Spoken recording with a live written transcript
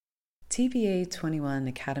TVA 21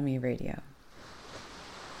 Academy Radio.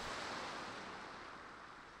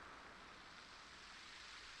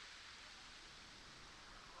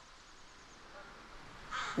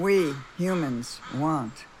 We, humans,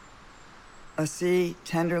 want a sea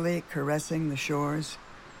tenderly caressing the shores,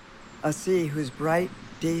 a sea whose bright,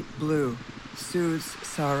 deep blue soothes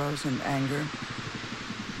sorrows and anger,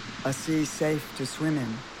 a sea safe to swim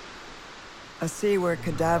in, a sea where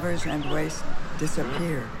cadavers and waste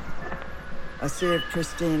disappear, a sea of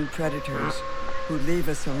pristine predators who leave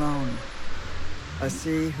us alone, a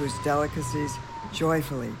sea whose delicacies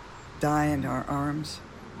joyfully die in our arms,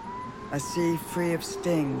 a sea free of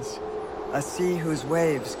stings, a sea whose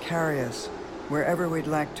waves carry us wherever we'd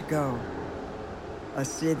like to go, a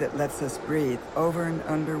sea that lets us breathe over and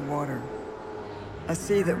under water, a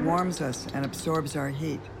sea that warms us and absorbs our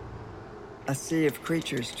heat, a sea of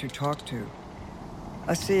creatures to talk to,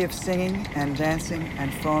 a sea of singing and dancing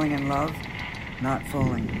and falling in love, not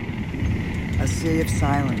falling, a sea of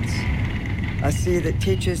silence, a sea that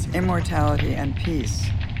teaches immortality and peace,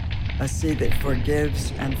 a sea that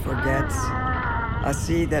forgives and forgets, a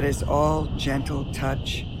sea that is all gentle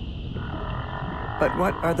touch. But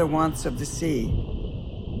what are the wants of the sea?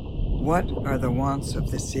 What are the wants of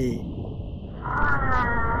the sea?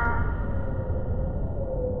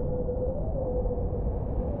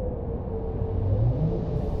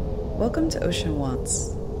 Welcome to Ocean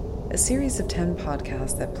Wants, a series of 10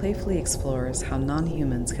 podcasts that playfully explores how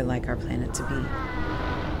non-humans could like our planet to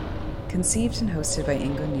be. Conceived and hosted by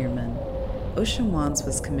Ingo Nierman, Ocean Wants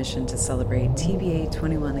was commissioned to celebrate TVA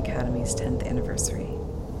 21 Academy's 10th anniversary.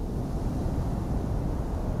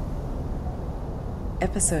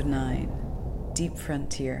 Episode 9, Deep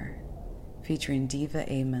Frontier, featuring Diva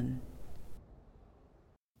Amon.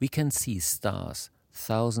 We can see stars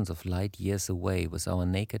thousands of light years away with our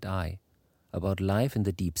naked eye. About life in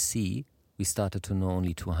the deep sea, we started to know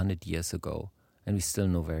only 200 years ago, and we still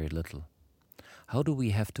know very little. How do we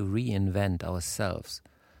have to reinvent ourselves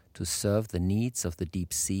to serve the needs of the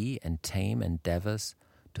deep sea and tame endeavors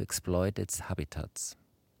to exploit its habitats?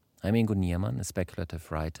 I'm Ingo Nierman, a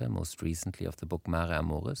speculative writer, most recently of the book Mare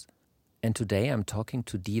Amoris, and today I'm talking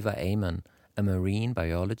to Diva Amon, a marine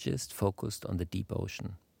biologist focused on the deep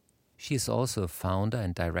ocean. She is also a founder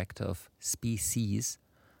and director of Species,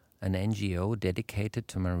 an NGO dedicated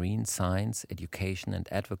to marine science, education and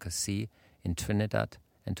advocacy in Trinidad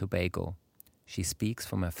and Tobago. She speaks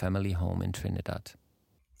from her family home in Trinidad.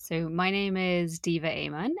 So my name is Diva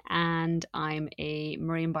Amon, and I'm a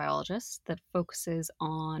marine biologist that focuses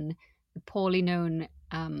on the poorly known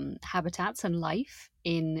habitats and life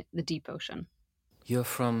in the deep ocean. You're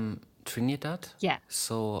from Trinidad? Yeah.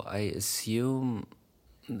 So I assume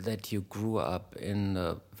that you grew up in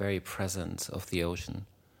the very presence of the ocean.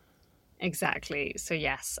 Exactly. So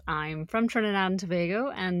yes, I'm from Trinidad and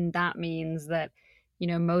Tobago, and that means that,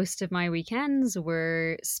 most of my weekends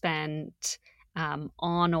were spent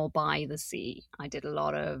on or by the sea. I did a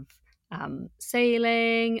lot of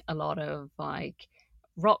sailing, a lot of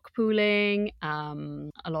rock pooling,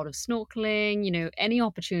 a lot of snorkeling, any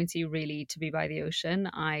opportunity really to be by the ocean.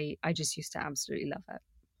 I just used to absolutely love it.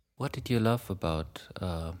 What did you love about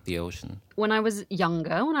the ocean? When I was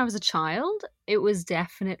younger, when I was a child, it was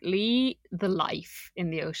definitely the life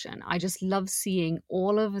in the ocean. I just love seeing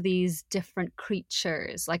all of these different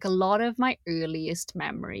creatures. Like a lot of my earliest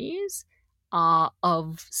memories are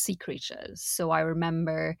of sea creatures. So I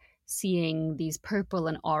remember seeing these purple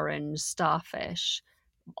and orange starfish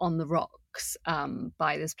on the rocks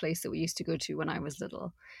by this place that we used to go to when I was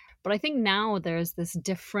little. But I think now there's this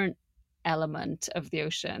different element of the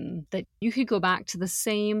ocean that you could go back to the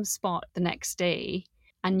same spot the next day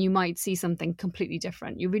and you might see something completely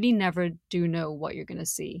different. You really never do know what you're going to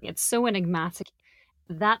see. It's so enigmatic.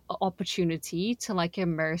 That opportunity to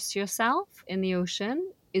immerse yourself in the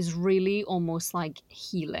ocean is really almost like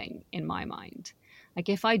healing in my mind.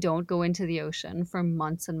 If I don't go into the ocean for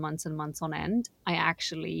months and months and months on end, I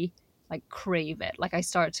actually crave it. I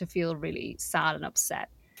start to feel really sad and upset.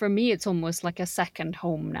 For me, it's almost like a second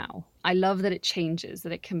home now. I love that it changes,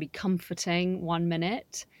 that it can be comforting one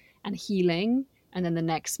minute and healing, and then the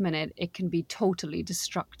next minute it can be totally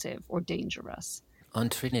destructive or dangerous. On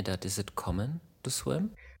Trinidad, is it common to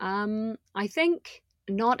swim? I think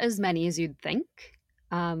not as many as you'd think,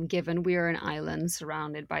 given we're an island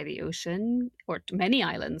surrounded by the ocean, or many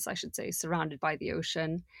islands, I should say, surrounded by the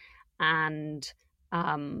ocean, and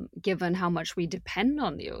given how much we depend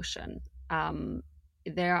on the ocean.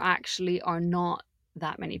 There actually are not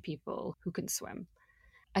that many people who can swim.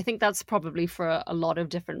 I think that's probably for a lot of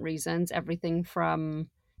different reasons. Everything from,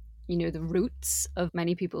 the roots of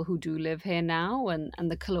many people who do live here now, and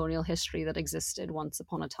the colonial history that existed once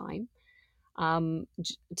upon a time.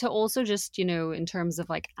 To also just, in terms of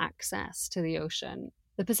like access to the ocean,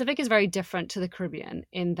 the Pacific is very different to the Caribbean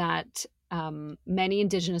in that many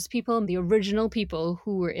indigenous people and the original people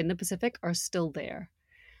who were in the Pacific are still there.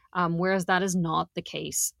 Whereas that is not the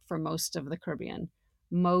case for most of the Caribbean.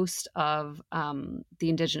 Most of the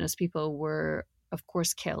indigenous people were, of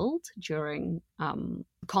course, killed during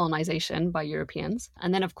colonization by Europeans.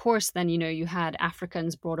 And then, of course, you had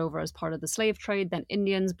Africans brought over as part of the slave trade, then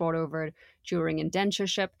Indians brought over during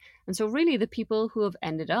indentureship. And so really the people who have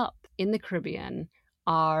ended up in the Caribbean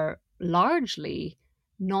are largely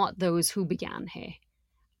not those who began here.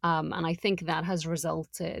 And I think that has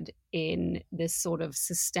resulted in this sort of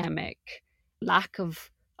systemic lack of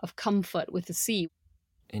comfort with the sea.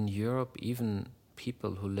 In Europe, even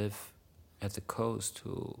people who live at the coast,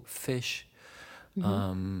 who fish,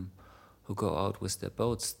 who go out with their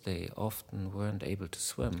boats, they often weren't able to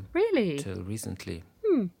swim. Really? Till recently.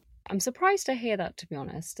 I'm surprised to hear that, to be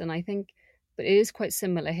honest. And I think, but it is quite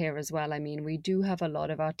similar here as well. I mean, we do have a lot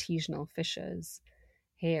of artisanal fishers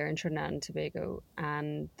here in Trinidad and Tobago,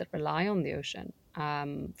 and that rely on the ocean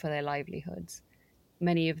for their livelihoods.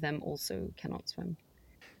 Many of them also cannot swim.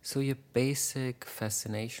 So your basic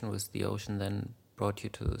fascination with the ocean then brought you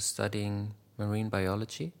to studying marine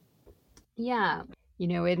biology? Yeah.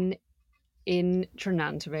 In Trinidad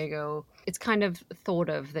and Tobago, it's kind of thought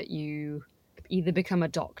of that you either become a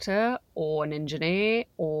doctor or an engineer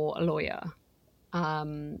or a lawyer.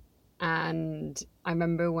 And I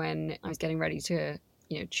remember when I was getting ready to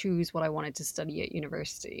choose what I wanted to study at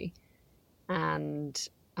university. And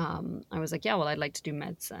I was like, yeah, well, I'd like to do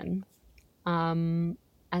medicine.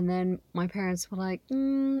 And then my parents were like,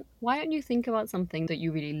 why don't you think about something that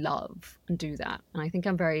you really love and do that? And I think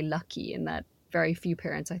I'm very lucky in that very few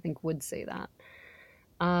parents, I think, would say that.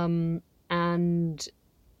 And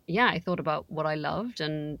yeah, I thought about what I loved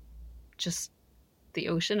and just the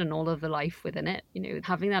ocean and all of the life within it,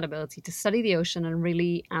 having that ability to study the ocean and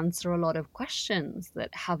really answer a lot of questions that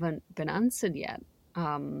haven't been answered yet.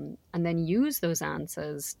 And then use those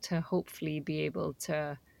answers to hopefully be able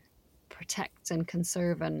to protect and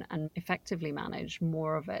conserve and effectively manage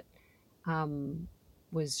more of it,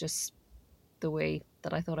 was just the way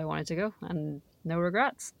that I thought I wanted to go, and no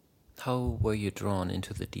regrets. How were you drawn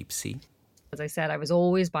into the deep sea? As I said, I was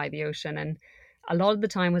always by the ocean, and a lot of the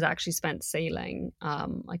time was actually spent sailing.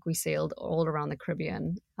 Like we sailed all around the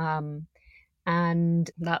Caribbean.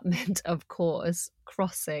 And that meant, of course,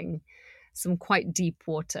 crossing some quite deep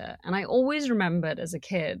water. And I always remembered as a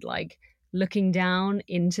kid, like looking down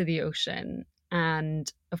into the ocean.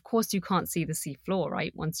 And of course, you can't see the sea floor,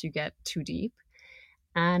 right? Once you get too deep.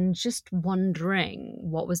 And just wondering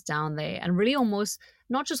what was down there. And really almost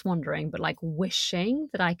not just wondering, but like wishing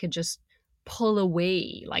that I could just pull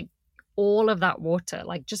away like all of that water,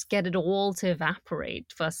 like just get it all to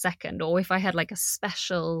evaporate for a second. Or if I had like a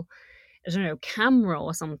special, I don't know, camera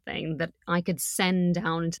or something that I could send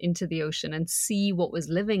down into the ocean and see what was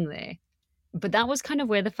living there. But that was kind of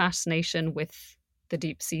where the fascination with the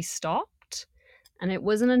deep sea stopped. And it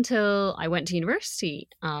wasn't until I went to university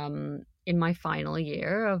in my final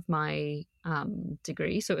year of my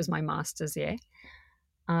degree, so it was my master's year,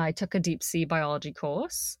 I took a deep sea biology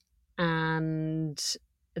course. And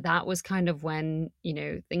that was kind of when,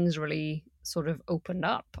 things really sort of opened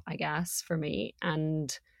up, I guess, for me.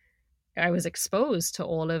 And I was exposed to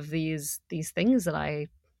all of these things that I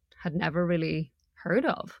had never really heard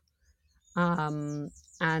of.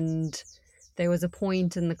 And there was a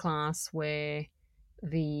point in the class where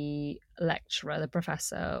the lecturer, the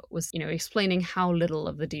professor, was, explaining how little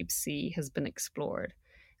of the deep sea has been explored.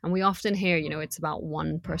 And we often hear, it's about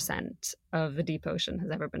 1% of the deep ocean has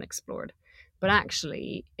ever been explored. But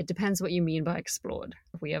actually, it depends what you mean by explored.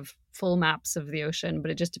 We have full maps of the ocean, but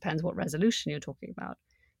it just depends what resolution you're talking about.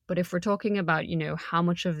 But if we're talking about, how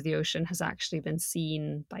much of the ocean has actually been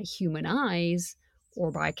seen by human eyes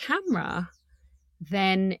or by camera,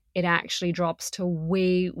 then it actually drops to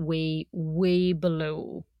way, way, way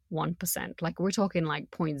below 1%. Like we're talking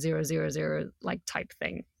like 0.000 like type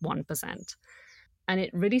thing, 1%. And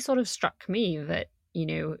it really sort of struck me that,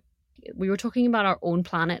 we were talking about our own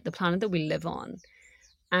planet, the planet that we live on.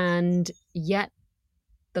 And yet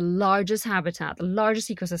the largest habitat, the largest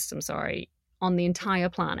ecosystem, on the entire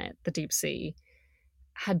planet, the deep sea,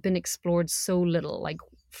 had been explored so little. Like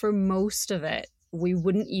for most of it, we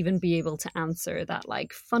wouldn't even be able to answer that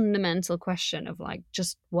like fundamental question of like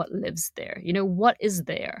just what lives there, what is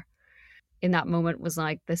there. in that moment was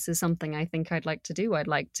like, this is something I think I'd like to do. I'd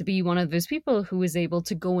like to be one of those people who is able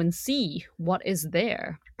to go and see what is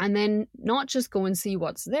there. And then not just go and see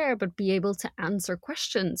what's there, but be able to answer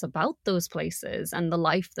questions about those places and the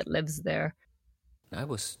life that lives there. I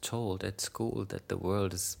was told at school that the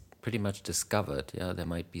world is pretty much discovered. Yeah, there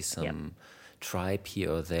might be some tribe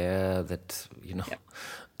here or there that,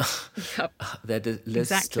 that is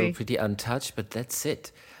still pretty untouched, but that's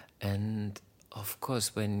it. And of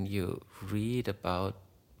course, when you read about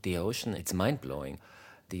the ocean, it's mind-blowing.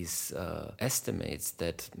 These estimates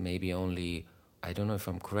that maybe only, I don't know if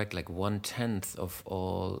I'm correct, like 1/10 of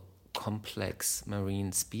all complex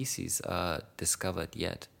marine species are discovered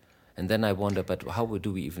yet. And then I wonder, but how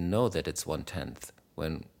do we even know that it's 1/10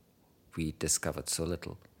 when we discovered so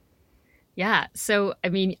little? Yeah, so I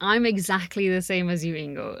mean, I'm exactly the same as you,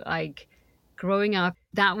 Ingo. Like, growing up,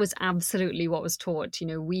 that was absolutely what was taught.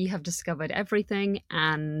 We have discovered everything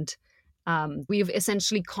and we've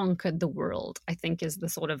essentially conquered the world, I think is the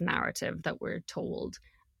sort of narrative that we're told.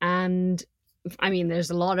 And I mean,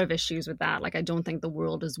 there's a lot of issues with that. Like, I don't think the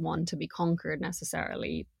world is one to be conquered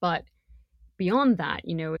necessarily. But beyond that,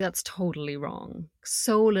 that's totally wrong.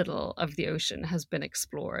 So little of the ocean has been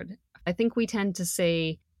explored. I think we tend to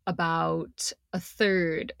say about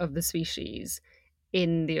 1/3 of the species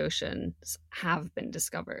in the oceans have been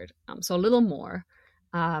discovered. So a little more.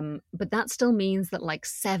 But that still means that like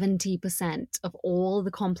 70% of all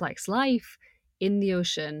the complex life in the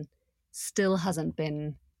ocean still hasn't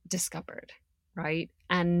been discovered, right?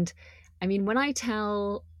 And I mean, when I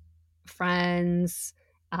tell friends,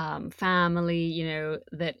 family,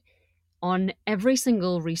 that on every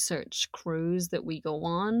single research cruise that we go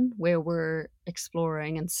on where we're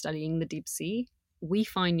exploring and studying the deep sea, we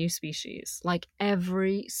find new species, like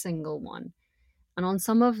every single one. And on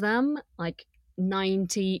some of them, like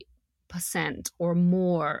 90% or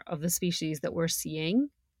more of the species that we're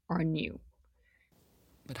seeing are new.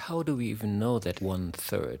 But how do we even know that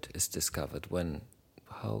 1/3 is discovered?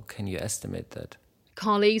 How can you estimate that?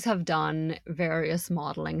 Colleagues have done various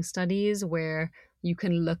modeling studies where you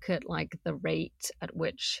can look at like the rate at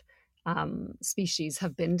which species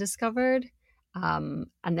have been discovered. And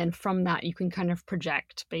then from that, you can kind of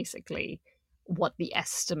project basically what the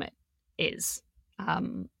estimate is.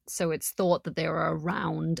 So it's thought that there are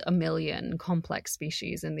around 1 million complex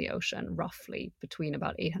species in the ocean, roughly between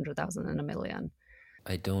about 800,000 and 1 million.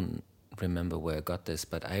 I don't remember where I got this,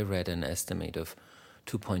 but I read an estimate of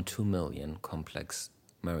 2.2 million complex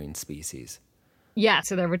marine species. Yeah,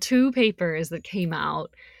 so there were 2 papers that came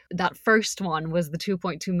out. That first one was the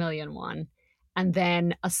 2.2 million one. And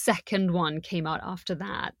then a second one came out after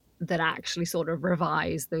that actually sort of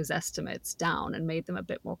revised those estimates down and made them a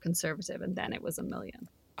bit more conservative. And then it was 1 million.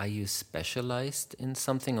 Are you specialized in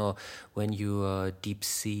something, or when you're a deep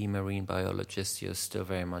sea marine biologist, you're still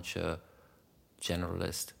very much a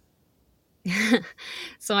generalist?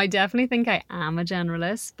 So I definitely think I am a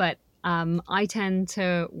generalist, but I tend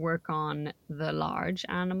to work on the large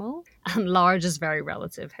animal, and large is very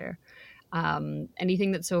relative here.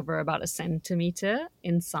 Anything that's over about 1 centimeter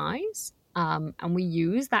in size. And we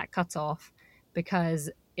use that cutoff because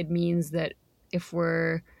it means that if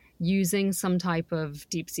we're using some type of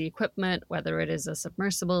deep sea equipment, whether it is a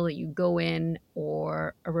submersible that you go in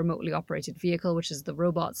or a remotely operated vehicle, which is the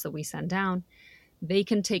robots that we send down, they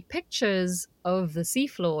can take pictures of the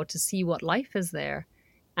seafloor to see what life is there.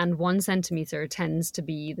 And 1 centimeter tends to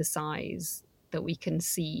be the size that we can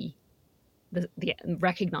see,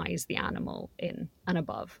 recognize the animal in and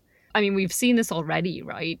above. I mean, we've seen this already,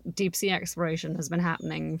 right? Deep sea exploration has been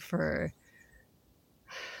happening for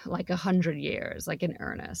like 100 years, like in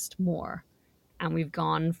earnest, more. And we've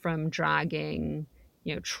gone from dragging,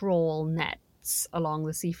 trawl nets along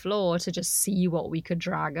the seafloor to just see what we could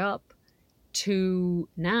drag up, to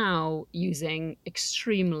now using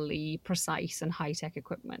extremely precise and high-tech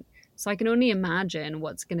equipment. So I can only imagine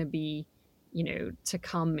what's going to be, to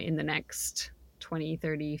come in the next 20,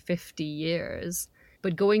 30, 50 years.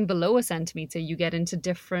 But going below 1 centimeter, you get into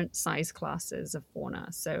different size classes of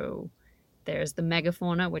fauna. So there's the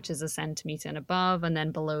megafauna, which is 1 centimeter and above. And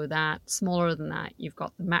then below that, smaller than that, you've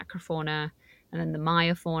got the macrofauna, and then the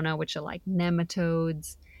myofauna, which are like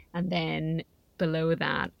nematodes. And then below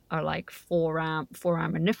that are like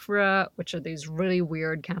foraminifera, which are these really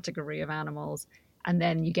weird category of animals. And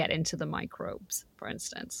then you get into the microbes, for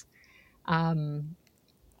instance. And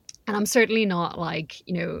I'm certainly not like,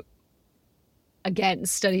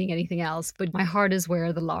 against studying anything else, but my heart is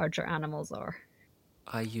where the larger animals are.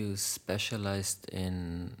 Are you specialized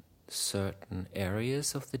in certain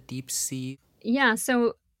areas of the deep sea? Yeah,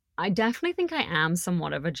 so I definitely think I am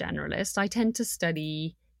somewhat of a generalist. I tend to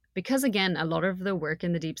study Because again, a lot of the work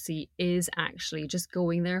in the deep sea is actually just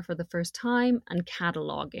going there for the first time and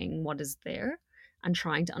cataloging what is there and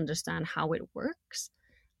trying to understand how it works.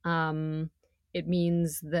 It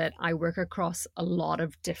means that I work across a lot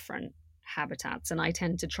of different habitats, and I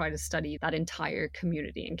tend to try to study that entire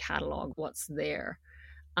community and catalog what's there,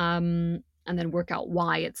 and then work out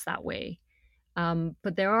why it's that way.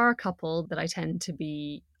 But there are a couple that I tend to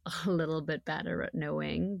be a little bit better at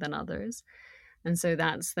knowing than others. And so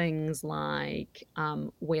that's things like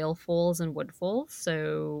whale falls and woodfalls.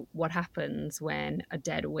 So what happens when a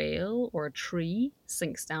dead whale or a tree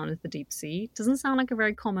sinks down into the deep sea? Doesn't sound like a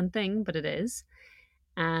very common thing, but it is.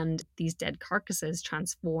 And these dead carcasses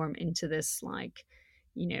transform into this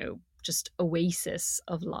just oasis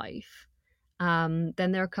of life. Then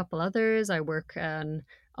there are a couple others. I work on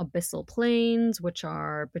abyssal plains, which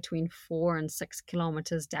are between 4 and 6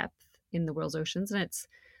 kilometers depth in the world's oceans. And it's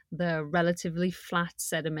the relatively flat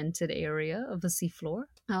sedimented area of the seafloor.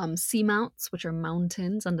 Seamounts, which are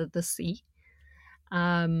mountains under the sea.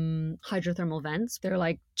 Hydrothermal vents. They're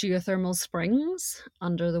like geothermal springs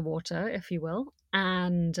under the water, if you will.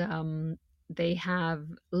 And they have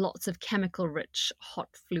lots of chemical-rich hot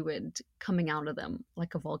fluid coming out of them,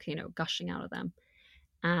 like a volcano gushing out of them.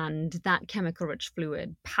 And that chemical-rich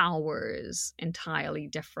fluid powers entirely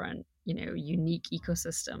different, unique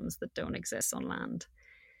ecosystems that don't exist on land.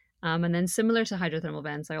 And then similar to hydrothermal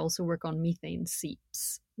vents, I also work on methane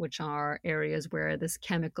seeps, which are areas where this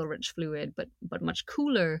chemical-rich fluid, but much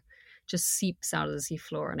cooler, just seeps out of the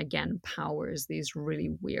seafloor and again powers these really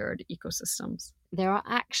weird ecosystems. There are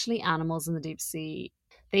actually animals in the deep sea.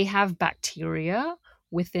 They have bacteria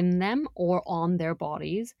within them or on their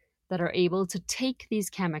bodies that are able to take these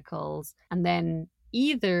chemicals, and then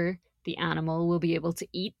either the animal will be able to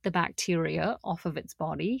eat the bacteria off of its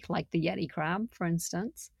body, like the yeti crab, for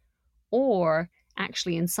instance, or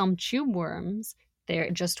actually in some tube worms,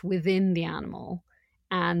 they're just within the animal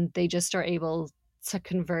and they just are able to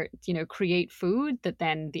create food that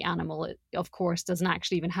then the animal, of course, doesn't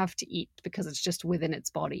actually even have to eat because it's just within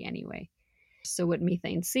its body anyway. So at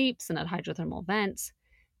methane seeps and at hydrothermal vents,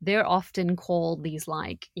 they're often called these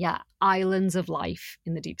islands of life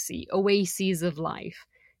in the deep sea, oases of life,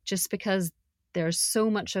 just because there's so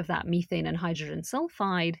much of that methane and hydrogen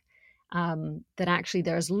sulfide that actually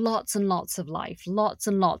there's lots and lots of life, lots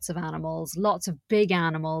and lots of animals, lots of big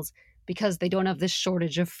animals, because they don't have this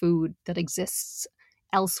shortage of food that exists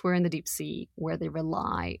elsewhere in the deep sea where they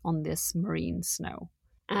rely on this marine snow.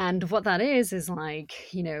 And what that is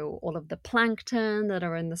all of the plankton that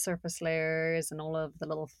are in the surface layers and all of the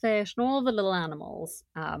little fish and all of the little animals,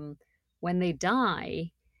 when they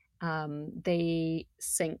die, they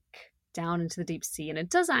sink down into the deep sea, and it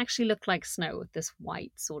does actually look like snow, this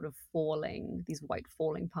white these white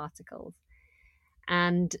falling particles.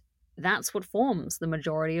 And that's what forms the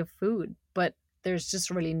majority of food, but there's just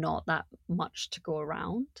really not that much to go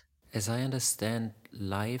around. As I understand,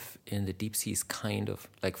 life in the deep sea is kind of,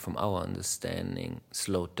 like from our understanding,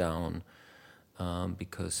 slowed down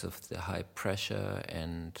because of the high pressure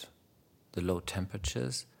and the low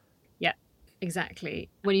temperatures. Yeah, exactly.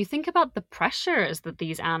 When you think about the pressures that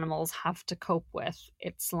these animals have to cope with,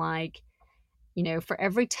 it's like, for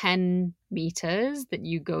every 10 meters that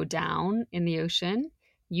you go down in the ocean,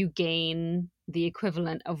 you gain the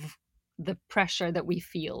equivalent of the pressure that we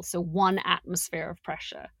feel. So 1 atmosphere of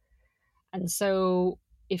pressure. And so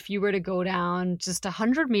if you were to go down just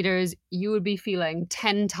 100 meters, you would be feeling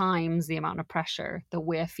 10 times the amount of pressure that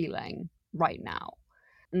we're feeling right now.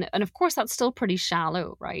 And of course, that's still pretty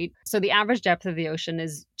shallow, right? So the average depth of the ocean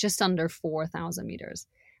is just under 4,000 meters.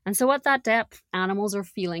 And so at that depth, animals are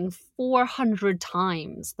feeling 400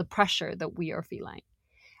 times the pressure that we are feeling.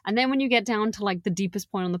 And then when you get down to the deepest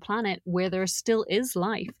point on the planet where there still is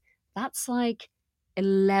life, that's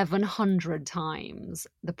 1,100 times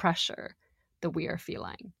the pressure that we are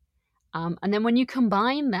feeling. And then when you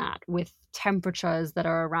combine that with temperatures that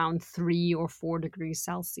are around 3 or 4 degrees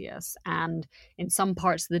Celsius, and in some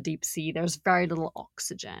parts of the deep sea, there's very little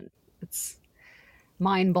oxygen. It's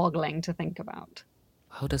mind-boggling to think about.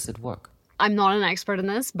 How does it work? I'm not an expert in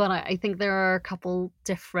this, but I think there are a couple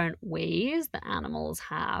different ways that animals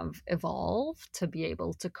have evolved to be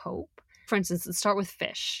able to cope. For instance, let's start with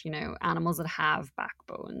fish, animals that have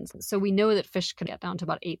backbones. So we know that fish can get down to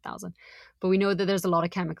about 8,000, but we know that there's a lot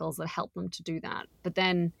of chemicals that help them to do that. But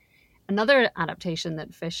then another adaptation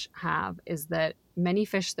that fish have is that many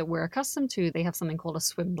fish that we're accustomed to, they have something called a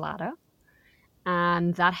swim bladder,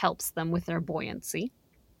 and that helps them with their buoyancy.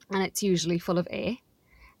 And it's usually full of air.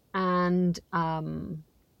 And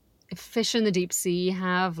fish in the deep sea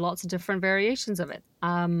have lots of different variations of it.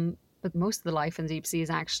 But most of the life in deep sea is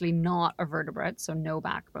actually not a vertebrate, so no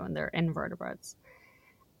backbone. They're invertebrates.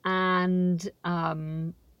 And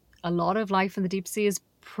a lot of life in the deep sea is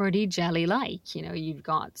pretty jelly-like. You know, you've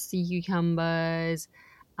got sea cucumbers,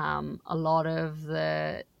 a lot of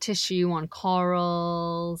the tissue on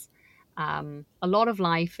corals. A lot of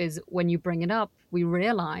life is, when you bring it up, we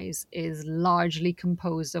realize is largely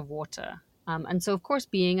composed of water. And so, of course,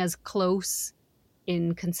 being as close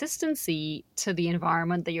in consistency to the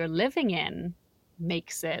environment that you're living in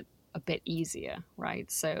makes it a bit easier, right?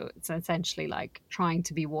 So it's essentially like trying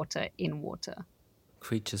to be water in water.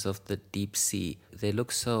 Creatures of the deep sea, they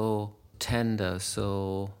look so tender,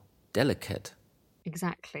 so delicate.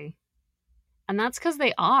 Exactly. And that's because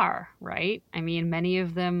they are, right? I mean, many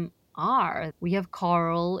of them are. We have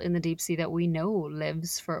coral in the deep sea that we know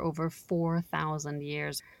lives for over 4,000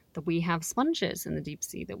 years. That we have sponges in the deep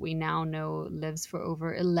sea that we now know lives for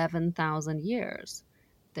over 11,000 years.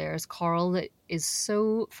 There's coral that is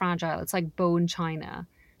so fragile. It's like bone china.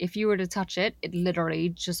 If you were to touch it, it literally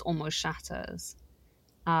just almost shatters.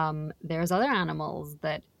 There's other animals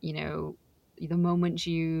that, you know, the moment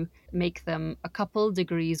you make them a couple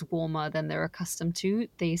degrees warmer than they're accustomed to,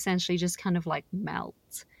 they essentially just kind of like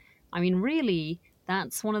melt. I mean, really,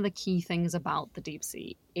 that's one of the key things about the deep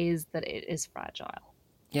sea, is that it is fragile.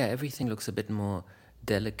 Yeah, everything looks a bit more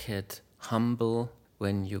delicate, humble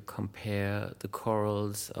when you compare the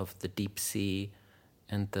corals of the deep sea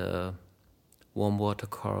and the warm water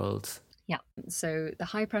corals. Yeah, so the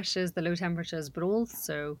high pressures, the low temperatures, but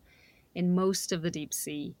also in most of the deep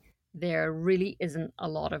sea, there really isn't a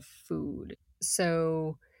lot of food.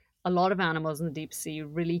 So a lot of animals in the deep sea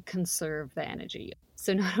really conserve their energy.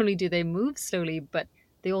 So not only do they move slowly, but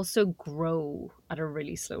they also grow at a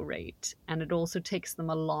really slow rate. And it also takes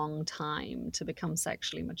them a long time to become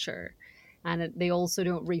sexually mature. And they also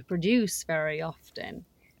don't reproduce very often.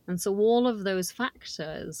 And so all of those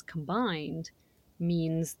factors combined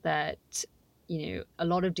means that, you know, a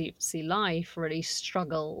lot of deep sea life really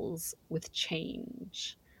struggles with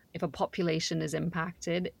change. If a population is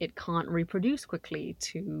impacted, it can't reproduce quickly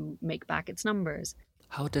to make back its numbers.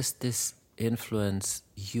 How does this influence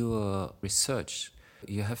your research?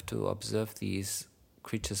 You have to observe these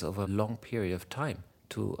creatures over a long period of time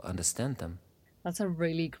to understand them. That's a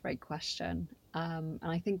really great question. And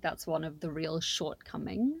I think that's one of the real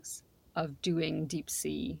shortcomings of doing deep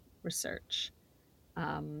sea research.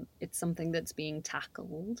 It's something that's being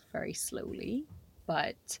tackled very slowly,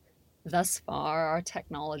 but thus far our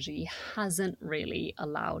technology hasn't really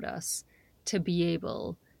allowed us to be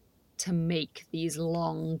able to make these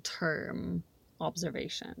long-term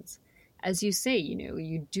observations. As you say, you know,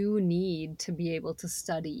 you do need to be able to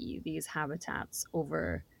study these habitats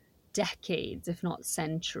over decades, if not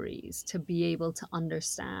centuries, to be able to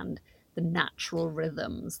understand the natural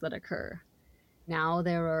rhythms that occur. Now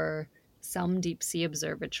there are some deep sea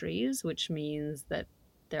observatories, which means that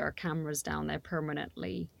there are cameras down there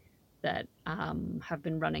permanently that have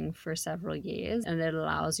been running for several years, and it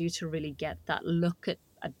allows you to really get that look at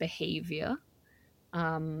behavior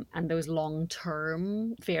and those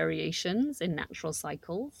long-term variations in natural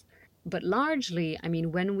cycles. But largely, I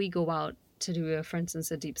mean, when we go out to do, for instance,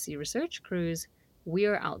 a deep sea research cruise, we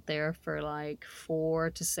are out there for like 4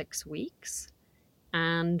 to 6 weeks.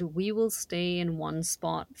 And we will stay in one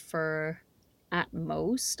spot for, at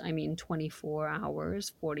most, 24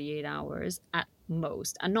 hours, 48 hours at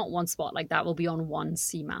most. And not one spot, like that will be on one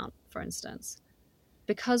seamount, for instance.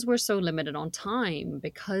 Because we're so limited on time,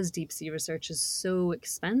 because deep sea research is so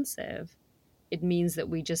expensive, it means that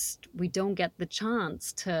we don't get the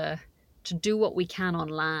chance to do what we can on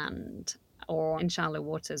land or in shallow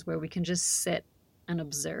waters where we can just sit and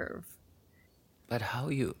observe. But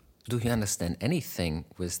do you understand anything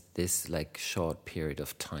with this like short period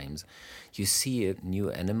of times? You see a new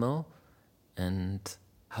animal, and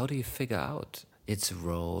how do you figure out its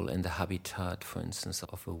role in the habitat, for instance,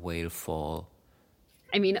 of a whale fall?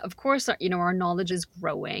 I mean, of course, you know, our knowledge is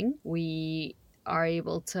growing. We are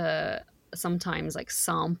able to sometimes like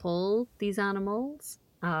sample these animals,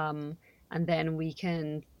 and then we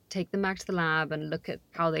can take them back to the lab and look at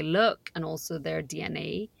how they look and also their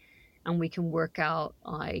DNA, and we can work out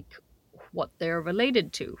like what they're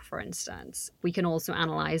related to, for instance. We can also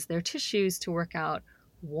analyze their tissues to work out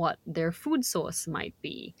what their food source might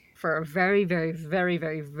be. For a very, very, very,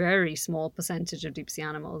 very, very small percentage of deep sea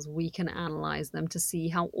animals, we can analyze them to see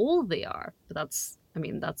how old they are. But that's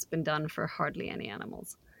been done for hardly any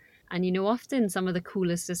animals. And, you know, often some of the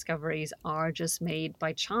coolest discoveries are just made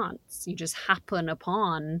by chance. You just happen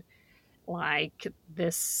upon like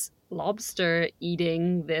this lobster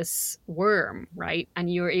eating this worm, right?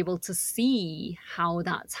 And you're able to see how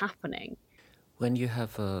that's happening. When you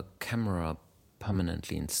have a camera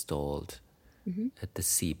permanently installed Mm-hmm. at the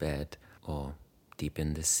seabed or deep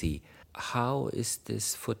in the sea, how is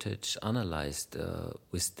this footage analyzed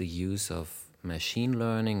with the use of machine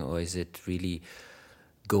learning, or is it really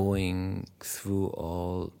going through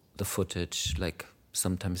all the footage, like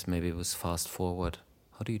sometimes maybe with fast forward?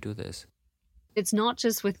 How do you do this? It's not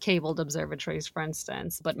just with cabled observatories, for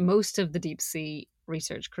instance, but most of the deep sea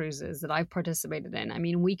research cruises that I've participated in, I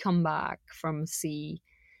mean, we come back from sea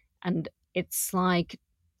and it's like,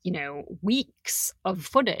 weeks of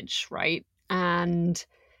footage, right? And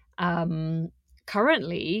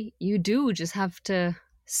currently, you do just have to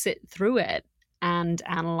sit through it and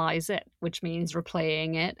analyze it, which means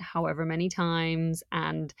replaying it however many times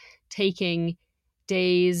and taking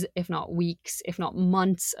days, if not weeks, if not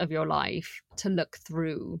months of your life to look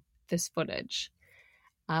through this footage.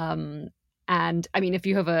 Um, and I mean, if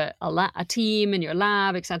you have a team in your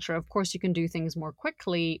lab, etc., of course you can do things more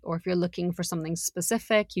quickly. Or if you're looking for something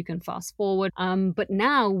specific, you can fast forward. But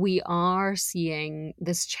now we are seeing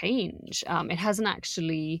this change. It hasn't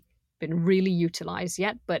actually been really utilized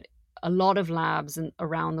yet, but a lot of labs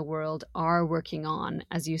around the world are working on,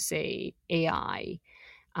 as you say, AI,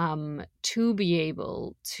 to be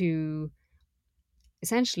able to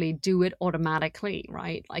essentially do it automatically,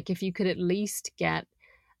 right? Like if you could at least get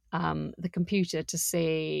the computer to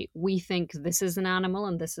say, we think this is an animal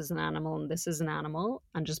and this is an animal and this is an animal,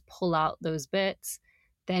 and just pull out those bits,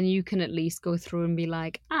 then you can at least go through and be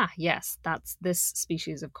like, yes, that's this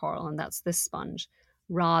species of coral and that's this sponge,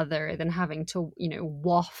 rather than having to,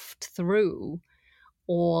 waft through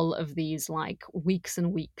all of these like weeks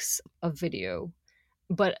and weeks of video.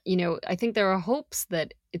 But I think there are hopes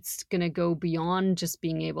that it's going to go beyond just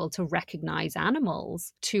being able to recognize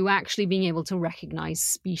animals to actually being able to recognize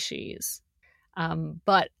species.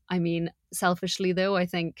 But I mean, selfishly though, I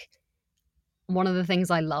think one of the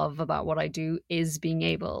things I love about what I do is being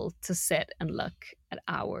able to sit and look at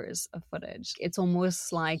hours of footage. It's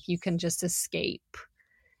almost like you can just escape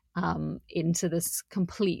into this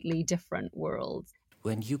completely different world.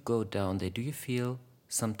 When you go down there, do you feel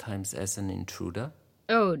sometimes as an intruder?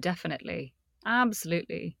 Oh, definitely.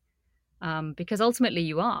 Absolutely. Because ultimately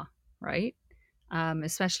you are, right?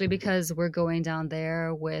 Especially because we're going down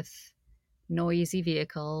there with noisy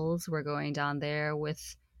vehicles. We're going down there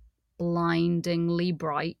with blindingly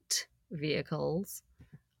bright vehicles.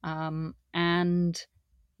 And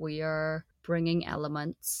we are bringing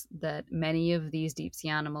elements that many of these deep sea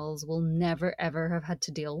animals will never, ever have had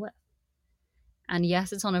to deal with. And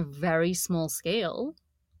yes, it's on a very small scale.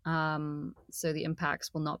 So the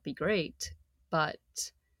impacts will not be great, but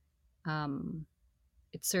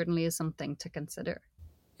it certainly is something to consider.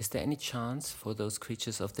 Is there any chance for those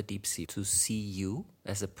creatures of the deep sea to see you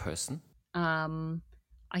as a person?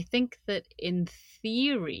 I think that in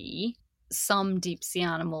theory, some deep sea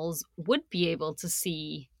animals would be able to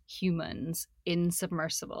see humans in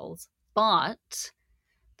submersibles. But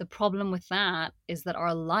the problem with that is that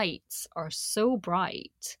our lights are so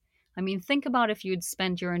bright. I mean, think about if you'd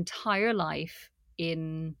spent your entire life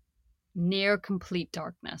in near complete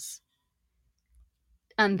darkness,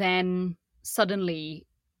 and then suddenly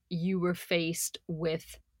you were faced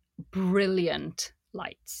with brilliant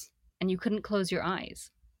lights and you couldn't close your eyes,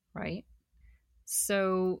 right?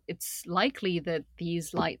 So it's likely that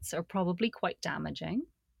these lights are probably quite damaging.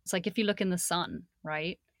 It's like if you look in the sun,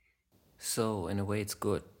 right? So in a way it's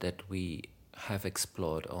good that we have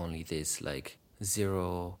explored only this like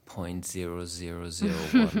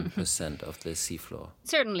 0.0001% of the seafloor.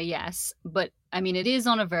 Certainly, yes. But I mean, it is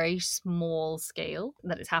on a very small scale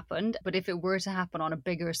that it's happened. But if it were to happen on a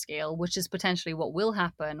bigger scale, which is potentially what will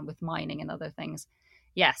happen with mining and other things,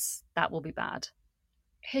 yes, that will be bad.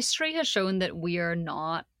 History has shown that we are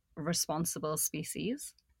not a responsible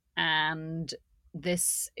species. And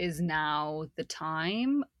this is now the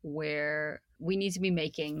time where we need to be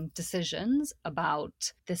making decisions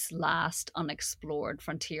about this last unexplored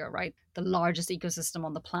frontier, right? The largest ecosystem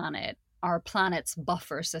on the planet, our planet's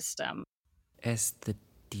buffer system. As the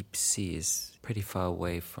deep sea is pretty far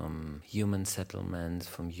away from human settlements,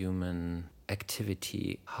 from human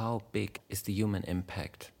activity, how big is the human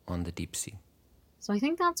impact on the deep sea? So I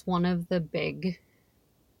think that's one of the big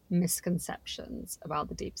misconceptions about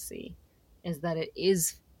the deep sea, is that it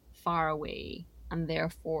is far away and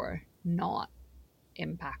therefore not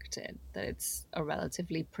impacted, that it's a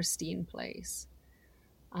relatively pristine place.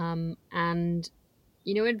 And,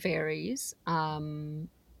 it varies.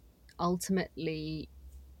 Ultimately,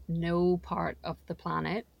 no part of the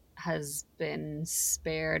planet has been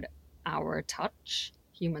spared our touch,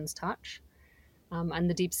 humans' touch. And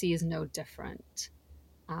the deep sea is no different.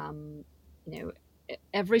 You know,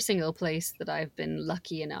 every single place that I've been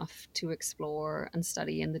lucky enough to explore and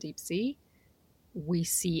study in the deep sea, we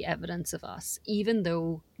see evidence of us, even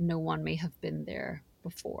though no one may have been there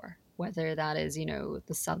before. Whether that is,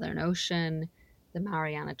 the Southern Ocean, the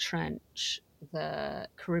Mariana Trench, the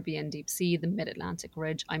Caribbean deep sea, the mid-Atlantic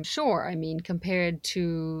ridge. I'm sure, compared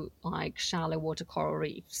to like shallow water coral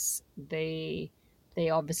reefs, they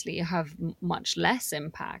obviously have much less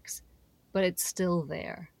impacts, but it's still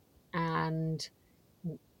there. And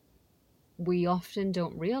we often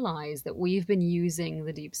don't realize that we've been using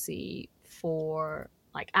the deep sea for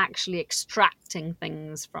like actually extracting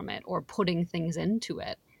things from it or putting things into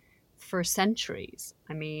it for centuries.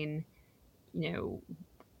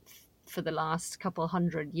 For the last couple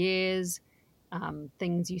hundred years,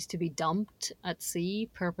 things used to be dumped at sea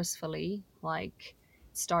purposefully, like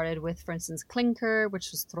started with, for instance, clinker,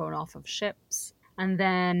 which was thrown off of ships. And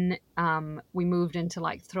then we moved into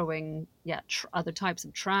like throwing other types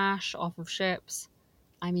of trash off of ships.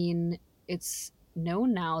 It's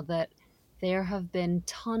known now that there have been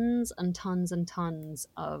tons and tons and tons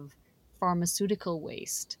of pharmaceutical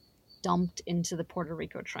waste dumped into the Puerto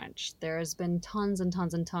Rico Trench. There has been tons and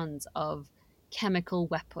tons and tons of chemical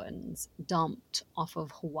weapons dumped off of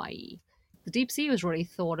Hawaii. The deep sea was really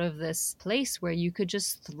thought of this place where you could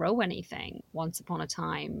just throw anything once upon a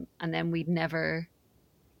time, and then we'd never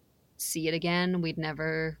see it again. We'd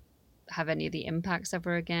never have any of the impacts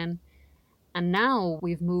ever again. And now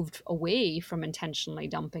we've moved away from intentionally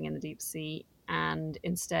dumping in the deep sea, and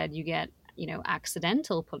instead you get,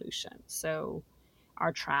 accidental pollution. So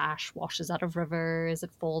our trash washes out of rivers, it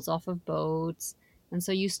falls off of boats. And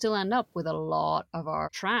so you still end up with a lot of our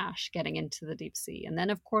trash getting into the deep sea. And then,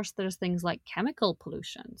 of course, there's things like chemical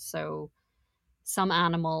pollution. So some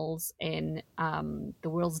animals in the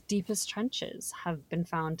world's deepest trenches have been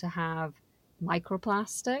found to have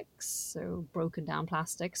microplastics, so broken down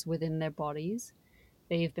plastics within their bodies.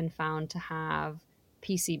 They've been found to have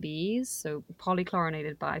PCBs, so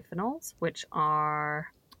polychlorinated biphenyls, which are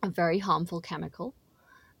a very harmful chemical.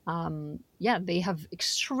 They have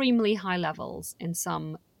extremely high levels in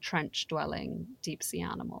some trench-dwelling deep-sea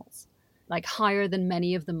animals, like higher than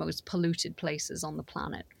many of the most polluted places on the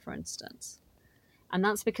planet, for instance. And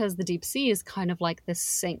that's because the deep sea is kind of like this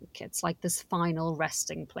sink. It's like this final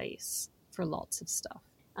resting place for lots of stuff.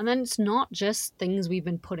 And then it's not just things we've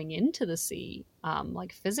been putting into the sea,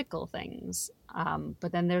 like physical things,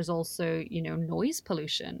 but then there's also, noise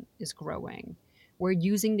pollution is growing. We're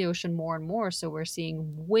using the ocean more and more, so we're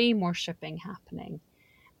seeing way more shipping happening.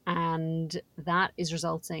 And that is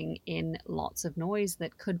resulting in lots of noise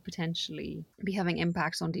that could potentially be having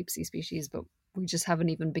impacts on deep sea species, but we just haven't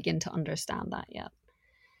even begun to understand that yet.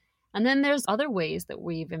 And then there's other ways that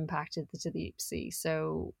we've impacted the deep sea.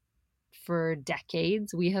 So for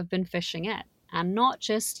decades, we have been fishing it, and not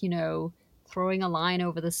just, throwing a line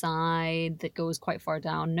over the side that goes quite far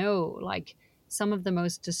down. No, like some of the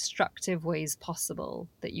most destructive ways possible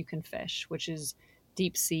that you can fish, which is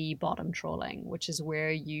deep sea bottom trawling, which is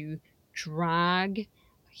where you drag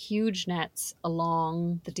huge nets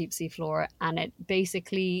along the deep sea floor and it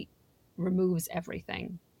basically removes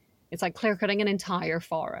everything. It's like clear cutting an entire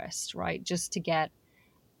forest, right? Just to get,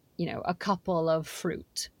 a couple of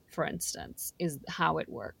fruit, for instance, is how it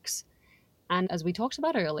works. And as we talked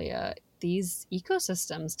about earlier, these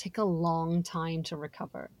ecosystems take a long time to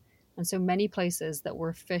recover. And so many places that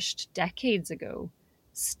were fished decades ago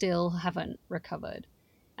still haven't recovered.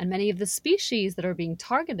 And many of the species that are being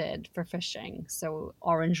targeted for fishing, so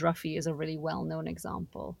orange roughy is a really well-known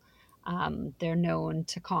example. They're known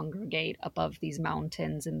to congregate above these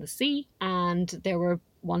mountains in the sea, and there were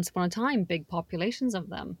once upon a time big populations of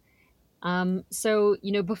them. So,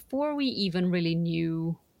 before we even really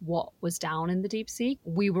knew what was down in the deep sea,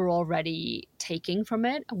 we were already taking from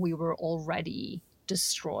it, and we were already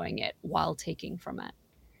destroying it while taking from it.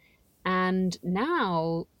 And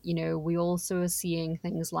now, we also are seeing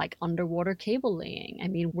things like underwater cable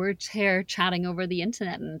laying. We're here chatting over the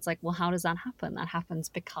internet, and it's like, well, how does that happen? That happens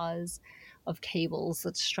because of cables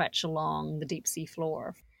that stretch along the deep sea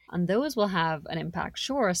floor. And those will have an impact,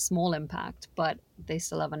 sure, a small impact, but they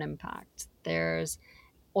still have an impact. There's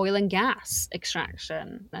oil and gas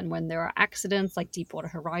extraction. And when there are accidents like Deepwater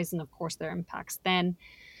Horizon, of course, there are impacts then.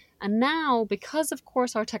 And now, because, of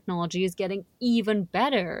course, our technology is getting even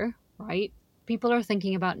better, right? People are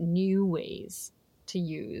thinking about new ways to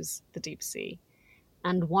use the deep sea.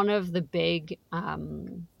 And one of the big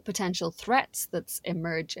potential threats that's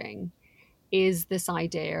emerging is this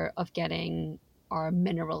idea of getting our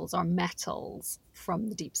minerals, our metals from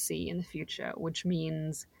the deep sea in the future, which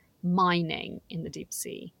means mining in the deep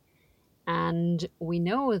sea. And we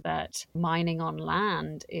know that mining on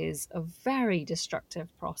land is a very destructive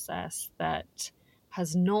process that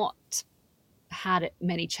has not had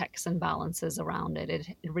many checks and balances around it.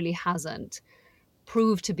 It really hasn't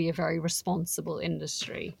proved to be a very responsible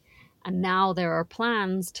industry. And now there are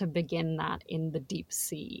plans to begin that in the deep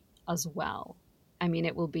sea as well. I mean,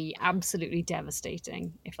 it will be absolutely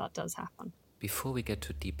devastating if that does happen. Before we get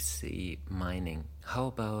to deep sea mining, how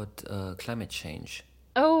about climate change?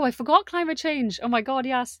 Oh, I forgot climate change. Oh my God,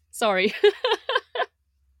 yes. Sorry.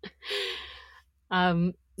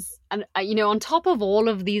 And on top of all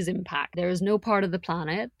of these impacts, there is no part of the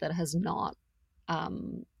planet that has not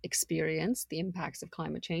experienced the impacts of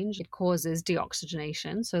climate change. It causes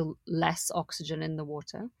deoxygenation, so less oxygen in the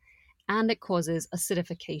water, and it causes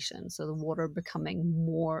acidification, so the water becoming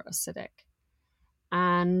more acidic.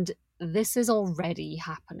 And this is already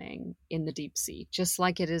happening in the deep sea, just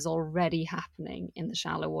like it is already happening in the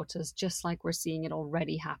shallow waters, just like we're seeing it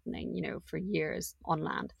already happening, for years on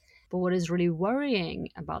land. But what is really worrying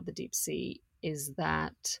about the deep sea is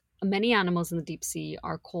that many animals in the deep sea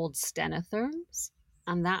are called stenotherms,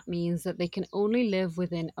 and that means that they can only live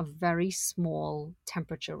within a very small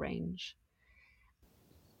temperature range.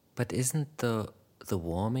 But isn't the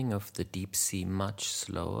warming of the deep sea much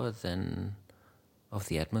slower than of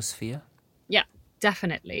the atmosphere? Yeah,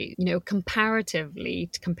 definitely. Comparatively,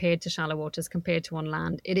 compared to shallow waters, compared to on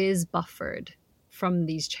land, it is buffered from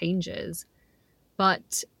these changes.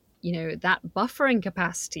 But, that buffering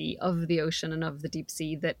capacity of the ocean and of the deep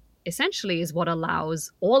sea that essentially is what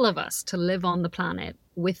allows all of us to live on the planet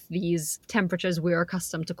with these temperatures we're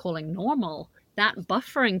accustomed to calling normal, that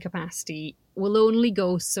buffering capacity will only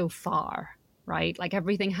go so far, right? Like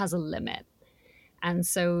everything has a limit. And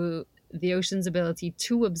so the ocean's ability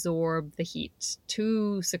to absorb the heat,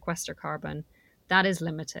 to sequester carbon, that is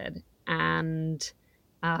limited. And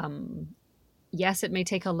yes, it may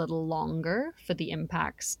take a little longer for the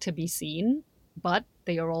impacts to be seen, but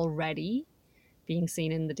they are already being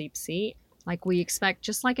seen in the deep sea. Like we expect,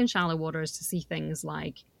 just like in shallow waters, to see things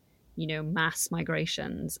like, mass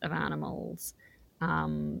migrations of animals.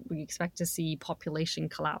 We expect to see population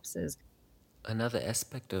collapses. Another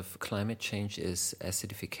aspect of climate change is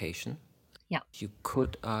acidification. Yeah. You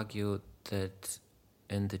could argue that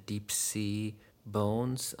in the deep sea,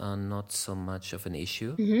 bones are not so much of an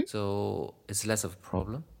issue, so it's less of a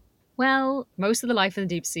problem. Well, most of the life in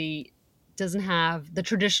the deep sea doesn't have the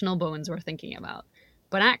traditional bones we're thinking about.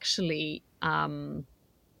 But actually,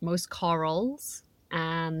 most corals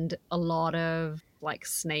and a lot of like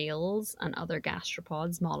snails and other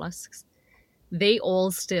gastropods, mollusks, they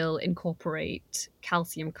all still incorporate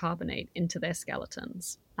calcium carbonate into their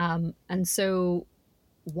skeletons. And so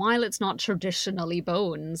while it's not traditionally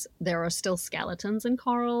bones, there are still skeletons in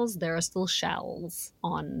corals, there are still shells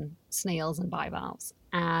on snails and bivalves.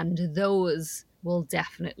 And those will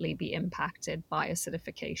definitely be impacted by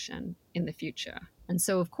acidification in the future. And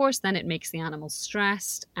so, of course, then it makes the animals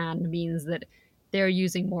stressed and means that they're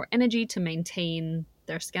using more energy to maintain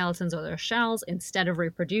their skeletons or their shells instead of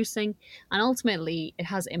reproducing. And ultimately, it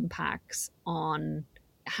has impacts on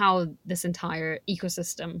how this entire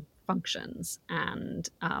ecosystem functions and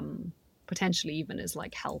potentially even is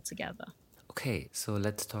like held together. Okay, so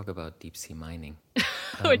let's talk about deep sea mining.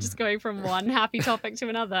 We're just going from one happy topic to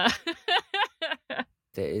another.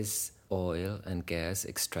 There is oil and gas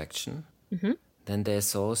extraction. Mm-hmm. Then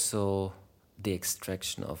there's also the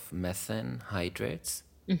extraction of methane hydrates,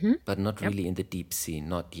 but not really in the deep sea,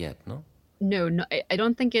 not yet, no? No, I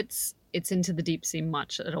don't think it's into the deep sea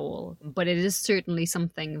much at all, but it is certainly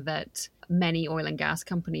something that many oil and gas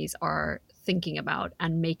companies are thinking about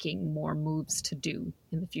and making more moves to do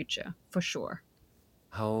in the future, for sure.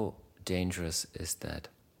 How dangerous is that?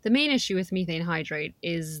 The main issue with methane hydrate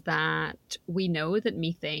is that we know that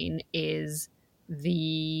methane is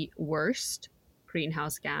the worst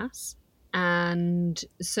greenhouse gas. And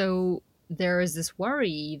so there is this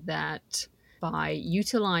worry that by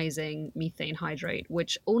utilizing methane hydrate,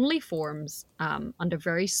 which only forms under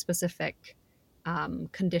very specific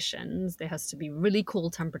conditions, there has to be really cool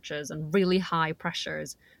temperatures and really high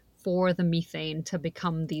pressures for the methane to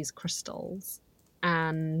become these crystals.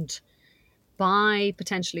 And by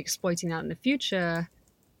potentially exploiting that in the future,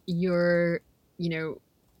 you're,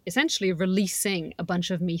 essentially releasing a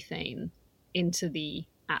bunch of methane into the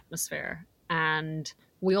atmosphere. And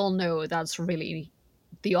we all know that's really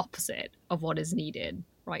the opposite of what is needed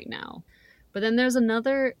right now. But then there's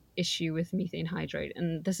another issue with methane hydrate,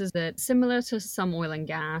 and this is that similar to some oil and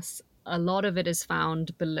gas, a lot of it is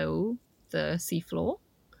found below the seafloor.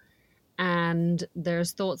 And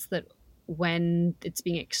there's thoughts that when it's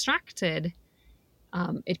being extracted,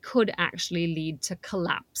 it could actually lead to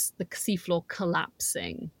collapse, the seafloor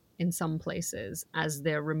collapsing in some places as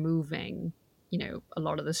they're removing, a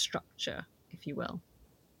lot of the structure, if you will.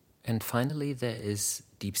 And finally, there is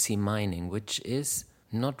deep sea mining, which is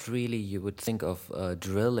not really, you would think of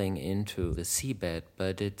drilling into the seabed,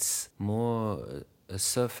 but it's more a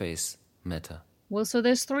surface matter. Well, so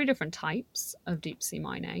there's 3 different types of deep sea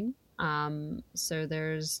mining. So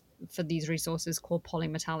there's, for these resources, called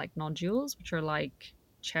polymetallic nodules, which are like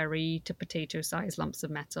cherry to potato sized lumps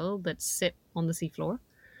of metal that sit on the seafloor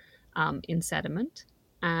in sediment.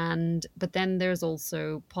 But then there's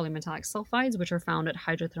also polymetallic sulfides, which are found at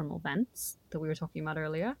hydrothermal vents that we were talking about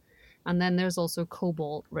earlier. And then there's also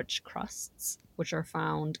cobalt-rich crusts, which are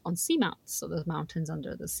found on seamounts, so those mountains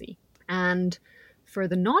under the sea. And for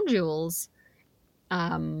the nodules,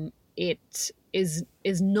 it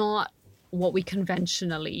is not what we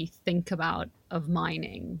conventionally think about of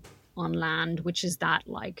mining on land, which is that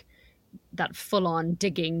full-on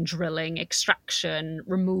digging, drilling, extraction,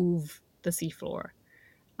 remove the seafloor.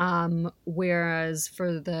 Whereas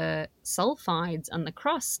for the sulfides and the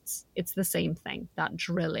crusts, it's the same thing, that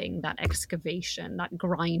drilling, that excavation, that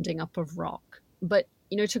grinding up of rock. But,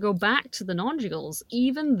 to go back to the nodules,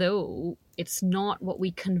 even though it's not what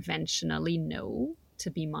we conventionally know to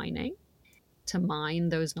be mining, to mine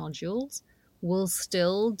those nodules will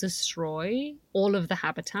still destroy all of the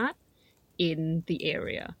habitat in the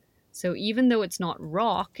area. So even though it's not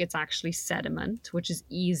rock, it's actually sediment, which is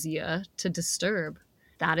easier to disturb.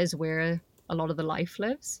 That is where a lot of the life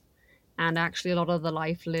lives. And actually a lot of the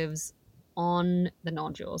life lives on the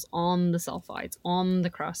nodules, on the sulfides, on the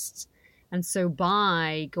crusts. And so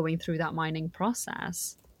by going through that mining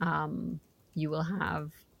process, you will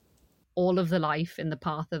have all of the life in the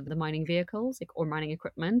path of the mining vehicles or mining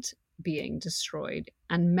equipment being destroyed,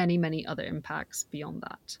 and many, many other impacts beyond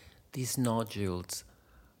that. These nodules,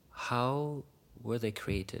 how were they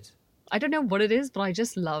created? I don't know what it is, but I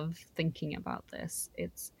just love thinking about this.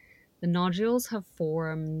 The nodules have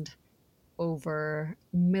formed over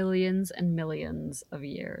millions and millions of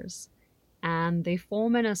years, and they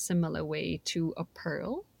form in a similar way to a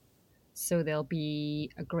pearl. So there'll be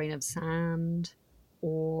a grain of sand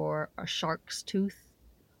or a shark's tooth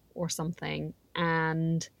or something,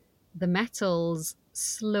 and the metals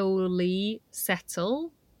slowly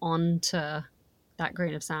settle onto that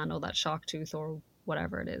grain of sand or that shark tooth or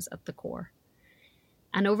whatever it is at the core.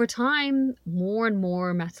 And over time, more and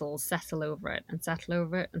more metals settle over it and settle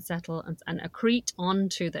over it and settle and accrete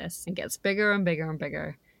onto this and gets bigger and bigger and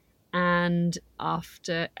bigger. And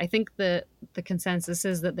after, I think the consensus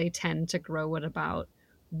is that they tend to grow at about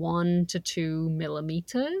 1 to 2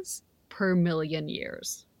 millimeters per million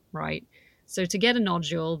years, right? So to get a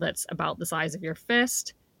nodule that's about the size of your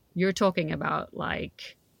fist, you're talking about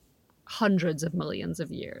like hundreds of millions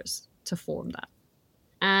of years to form that.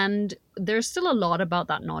 And there's still a lot about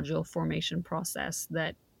that nodule formation process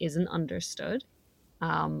that isn't understood.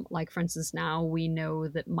 Like, for instance, now we know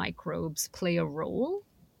that microbes play a role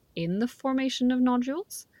in the formation of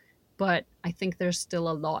nodules, but I think there's still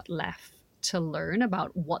a lot left to learn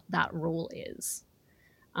about what that role is.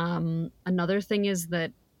 Another thing is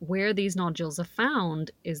that where these nodules are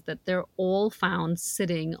found is that they're all found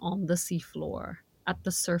sitting on the seafloor, at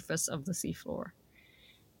the surface of the seafloor.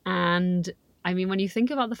 And I mean, when you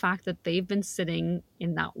think about the fact that they've been sitting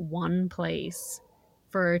in that one place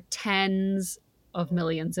for tens of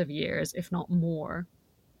millions of years, if not more,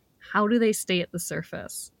 how do they stay at the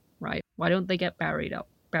surface, right? Why don't they get buried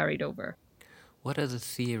over? What are the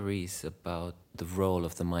theories about the role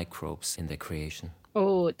of the microbes in their creation?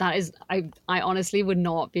 Oh, that is, I honestly would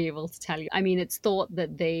not be able to tell you. I mean, it's thought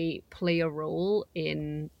that they play a role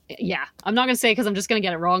in, yeah, I'm not going to say because I'm just going to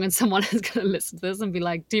get it wrong and someone is going to listen to this and be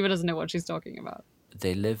like, Diva doesn't know what she's talking about.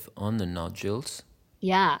 They live on the nodules?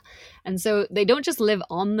 Yeah. And so they don't just live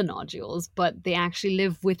on the nodules, but they actually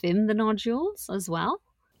live within the nodules as well.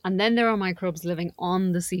 And then there are microbes living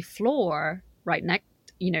on the seafloor right next,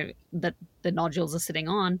 that the nodules are sitting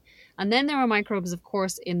on. And then there are microbes, of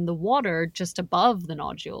course, in the water just above the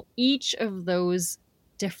nodule. Each of those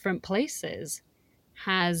different places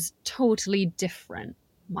has totally different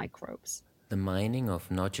microbes. The mining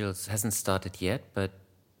of nodules hasn't started yet, but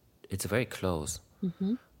it's very close,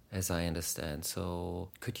 as I understand. So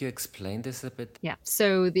could you explain this a bit? Yeah.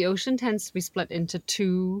 So the ocean tends to be split into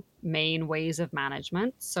 2 main ways of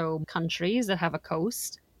management. So countries that have a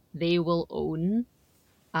coast, they will own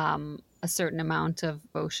a certain amount of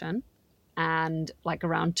ocean, and like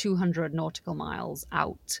around 200 nautical miles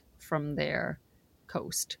out from their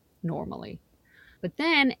coast normally. But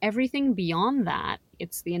then everything beyond that,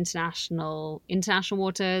 it's the international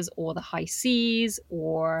waters or the high seas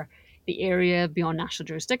or the area beyond national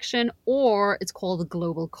jurisdiction, or it's called the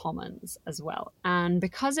global commons as well. And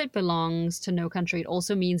because it belongs to no country, it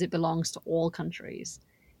also means it belongs to all countries.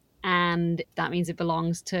 And that means it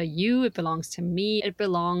belongs to you, it belongs to me, it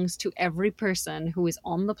belongs to every person who is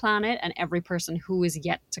on the planet and every person who is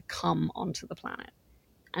yet to come onto the planet.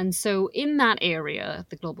 And so in that area,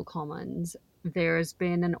 the global commons, there's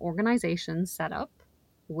been an organization set up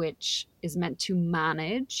which is meant to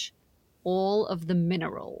manage all of the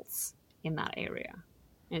minerals in that area.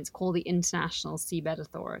 And it's called the International Seabed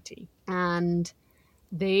Authority. And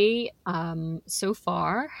they, so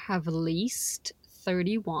far, have leased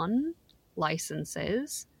 31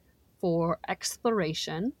 licenses for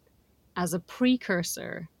exploration as a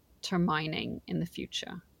precursor to mining in the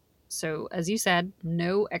future. So, as you said,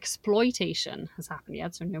 no exploitation has happened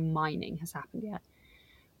yet, so no mining has happened yet.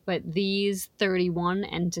 But these 31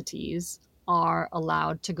 entities are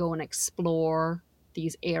allowed to go and explore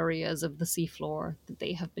these areas of the seafloor that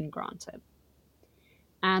they have been granted.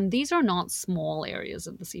 And these are not small areas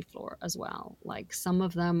of the seafloor as well. Like some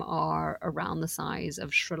of them are around the size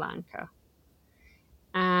of Sri Lanka.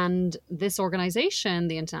 And this organization,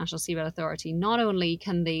 the International Seabed Authority, not only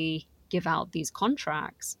can they give out these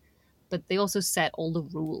contracts, but they also set all the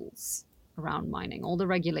rules around mining, all the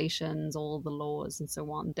regulations, all the laws and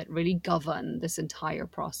so on that really govern this entire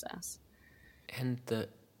process. And the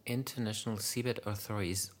International Seabed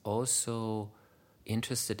Authority is also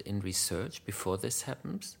interested in research before this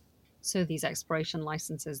happens? So these exploration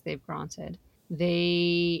licenses they've granted,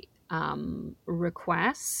 they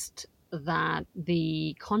request that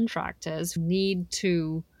the contractors need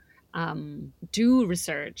to do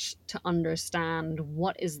research to understand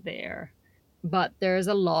what is there. But there's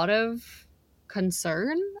a lot of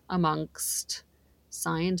concern amongst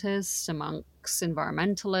scientists, amongst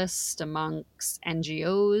environmentalists, amongst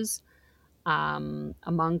NGOs,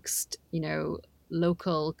 amongst,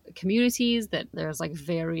 local communities that there's like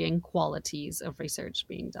varying qualities of research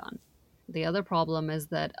being done. The other problem is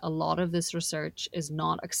that a lot of this research is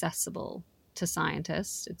not accessible to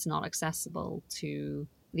scientists. It's not accessible to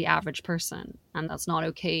the average person. And that's not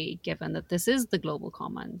okay, given that this is the global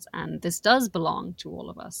commons and this does belong to all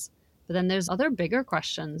of us. But then there's other bigger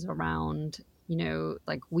questions around,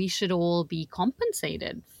 like we should all be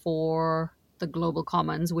compensated for the global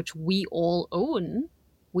commons, which we all own.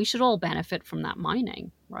 We should all benefit from that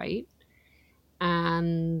mining, right?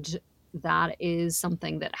 And that is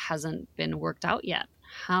something that hasn't been worked out yet.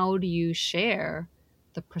 How do you share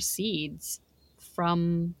the proceeds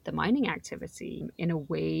from the mining activity in a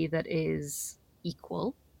way that is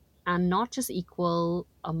equal, and not just equal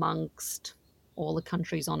amongst all the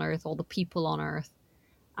countries on Earth, all the people on Earth,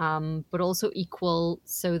 but also equal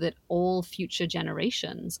so that all future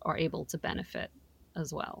generations are able to benefit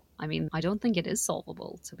as well. I mean, I don't think it is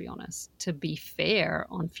solvable, to be honest, to be fair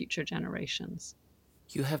on future generations.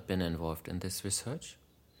 You have been involved in this research?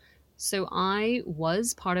 So I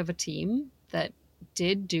was part of a team that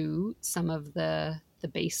did do some of the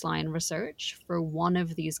baseline research for one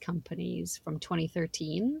of these companies from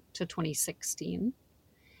 2013 to 2016.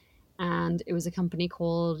 And it was a company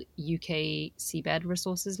called UK Seabed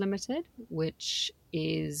Resources Limited, which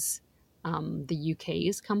is the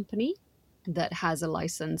UK's company that has a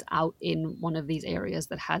license out in one of these areas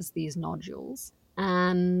that has these nodules.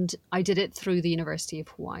 And I did it through the University of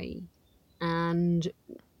Hawaii. And,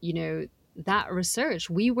 that research,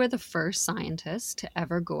 we were the first scientists to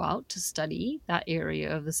ever go out to study that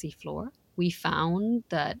area of the seafloor. We found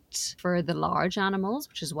that for the large animals,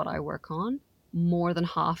 which is what I work on, more than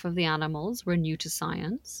half of the animals were new to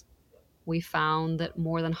science. We found that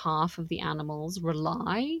more than half of the animals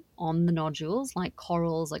rely on the nodules, like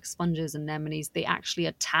corals, like sponges, and anemones. They actually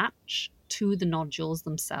attach to the nodules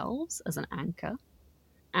themselves as an anchor.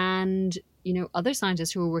 And, other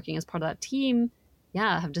scientists who were working as part of that team,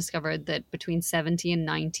 have discovered that between 70 and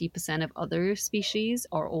 90% of other species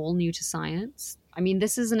are all new to science. I mean,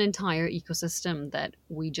 this is an entire ecosystem that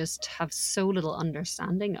we just have so little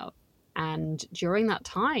understanding of. And during that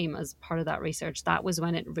time, as part of that research, that was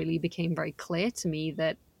when it really became very clear to me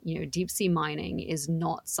that, deep sea mining is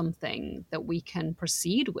not something that we can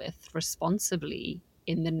proceed with responsibly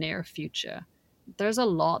in the near future. There's a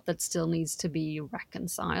lot that still needs to be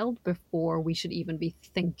reconciled before we should even be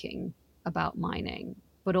thinking about mining.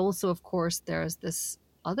 But also, of course, there's this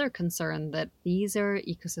other concern that these are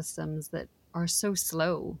ecosystems that are so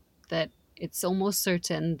slow that it's almost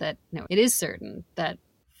certain that, it is certain that,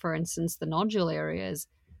 for instance, the nodule areas,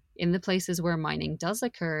 in the places where mining does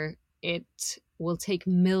occur, it will take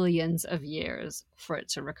millions of years for it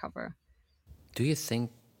to recover. Do you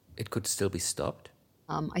think it could still be stopped?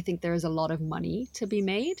 I think there is a lot of money to be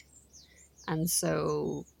made. And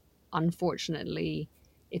so, unfortunately,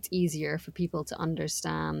 it's easier for people to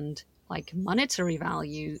understand like monetary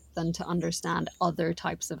value than to understand other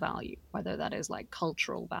types of value, whether that is like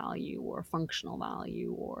cultural value or functional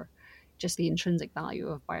value or just the intrinsic value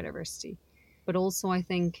of biodiversity. But also, I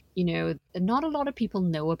think, not a lot of people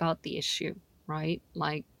know about the issue, right?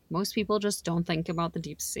 Like most people just don't think about the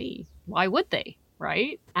deep sea. Why would they?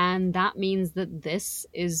 Right? And that means that this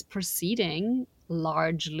is proceeding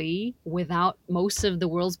largely without most of the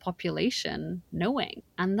world's population knowing.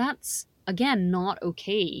 And that's, again, not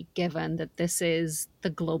okay, given that this is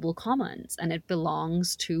the global commons and it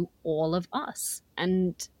belongs to all of us.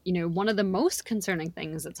 And, one of the most concerning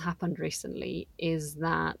things that's happened recently is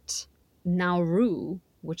that Nauru,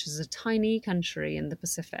 which is a tiny country in the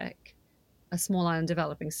Pacific, a small island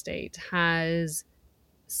developing state, has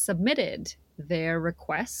submitted their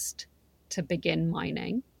request to begin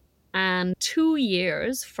mining. And 2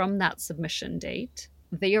 years from that submission date,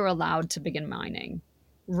 they are allowed to begin mining,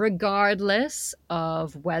 regardless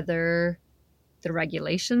of whether the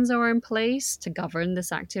regulations are in place to govern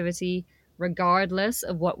this activity, regardless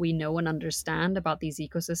of what we know and understand about these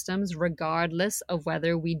ecosystems, regardless of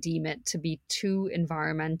whether we deem it to be too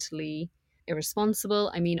environmentally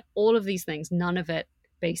irresponsible. I mean, all of these things, none of it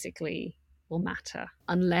basically will matter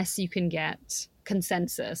unless you can get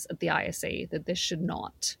consensus at the ISA that this should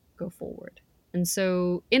not go forward. And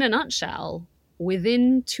so, in a nutshell,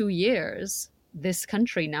 within 2 years, this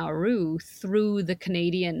country, Nauru, through the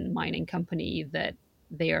Canadian mining company that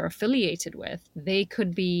they are affiliated with, they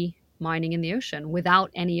could be mining in the ocean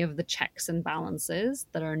without any of the checks and balances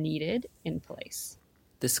that are needed in place.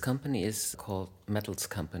 This company is called Metals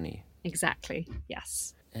Company. Exactly,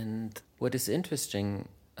 yes. And what is interesting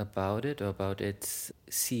about it, or about its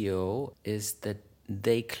CEO, is that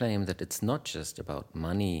they claim that it's not just about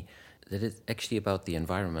money, that it's actually about the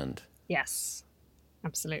environment. Yes,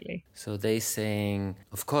 absolutely. So they're saying,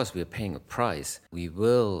 of course, we're paying a price. We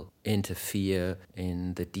will interfere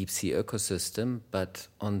in the deep sea ecosystem, but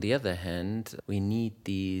on the other hand, we need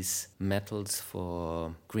these metals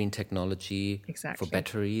for green technology, Exactly. for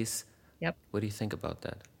batteries. Yep. What do you think about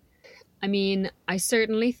that? I mean, I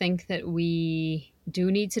certainly think that we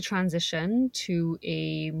do need to transition to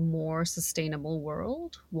a more sustainable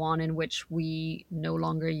world, one in which we no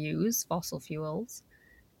longer use fossil fuels,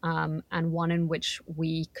 and one in which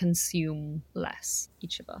we consume less,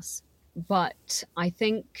 each of us. But I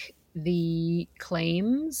think the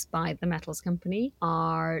claims by the metals company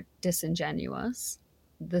are disingenuous.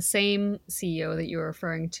 The same CEO that you're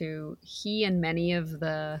referring to, he and many of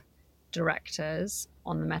the directors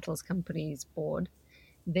on the metals company's board,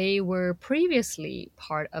 they were previously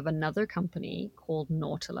part of another company called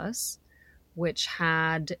Nautilus, which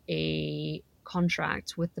had a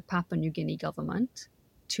contract with the Papua New Guinea government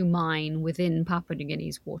to mine within Papua New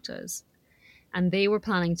Guinea's waters. And they were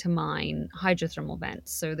planning to mine hydrothermal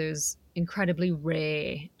vents. So there's incredibly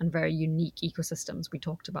rare and very unique ecosystems we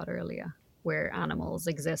talked about earlier, where animals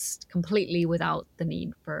exist completely without the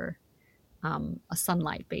need for a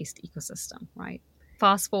sunlight-based ecosystem, right?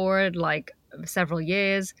 Fast forward like several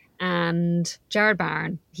years, and Jared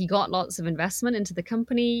Barron, he got lots of investment into the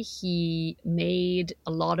company. He made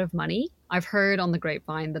a lot of money. I've heard on the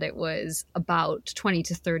grapevine that it was about $20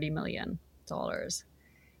 to $30 million.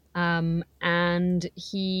 And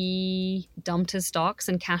he dumped his stocks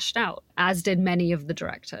and cashed out, as did many of the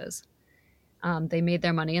directors. They made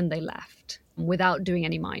their money and they left without doing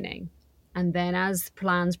any mining. And then as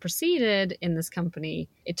plans proceeded in this company,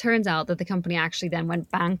 it turns out that the company actually then went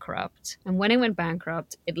bankrupt. And when it went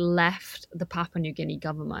bankrupt, it left the Papua New Guinea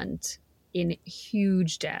government in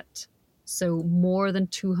huge debt. So more than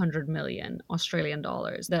 200 million Australian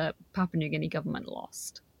dollars the Papua New Guinea government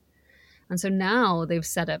lost. And so now they've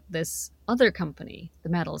set up this other company, the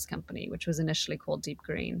metals company, which was initially called Deep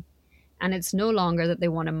Green. And it's no longer that they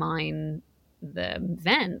want to mine the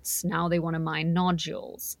vents. Now they want to mine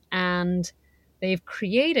nodules. And they've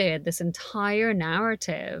created this entire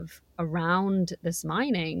narrative around this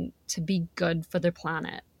mining to be good for the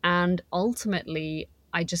planet. And ultimately,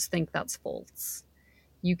 I just think that's false.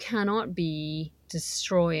 You cannot be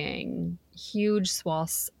destroying huge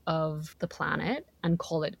swaths of the planet and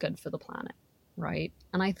call it good for the planet, right?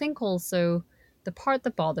 And I think also the part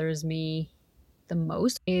that bothers me the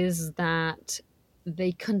most is that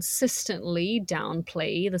they consistently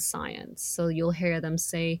downplay the science. So you'll hear them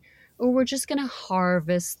say, oh, we're just going to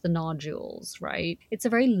harvest the nodules, right? It's a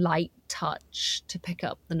very light touch to pick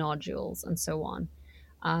up the nodules and so on,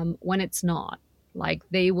 when it's not. Like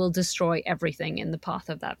they will destroy everything in the path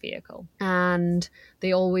of that vehicle. And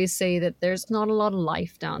they always say that there's not a lot of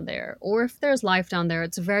life down there. Or if there's life down there,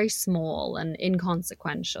 it's very small and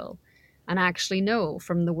inconsequential. And actually, no,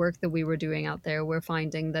 from the work that we were doing out there, we're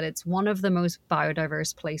finding that it's one of the most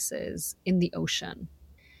biodiverse places in the ocean.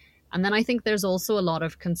 And then I think there's also a lot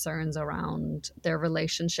of concerns around their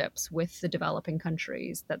relationships with the developing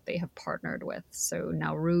countries that they have partnered with. So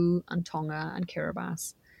Nauru and Tonga and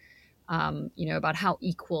Kiribati, about how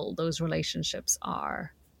equal those relationships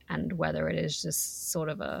are and whether it is just sort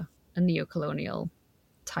of a neo-colonial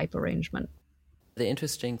type arrangement. The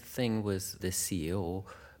interesting thing with the CEO,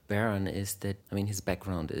 Baron, is that, his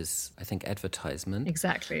background is, I think, advertisement.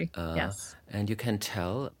 Exactly, yes. And you can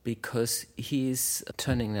tell because he's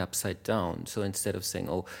turning it upside down. So instead of saying,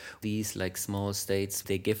 these like small states,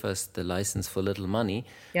 they give us the license for little money,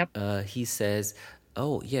 he says,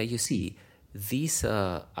 you see, these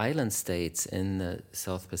are island states in the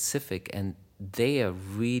South Pacific, and they are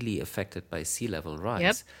really affected by sea level rise.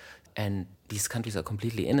 Yep. And these countries are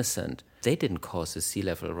completely innocent. They didn't cause the sea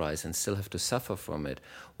level rise and still have to suffer from it.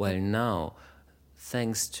 While now,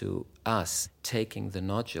 thanks to us taking the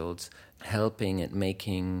nodules, helping and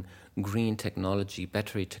making green technology,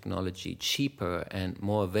 battery technology cheaper and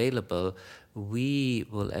more available, we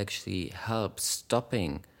will actually help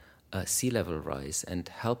stopping sea level rise and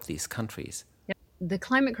help these countries. Yep. The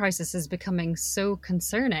climate crisis is becoming so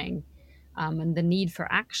concerning, and the need for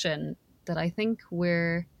action, that I think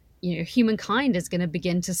humankind is going to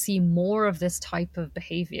begin to see more of this type of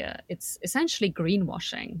behavior. It's essentially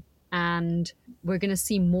greenwashing. And we're going to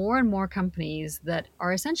see more and more companies that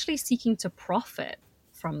are essentially seeking to profit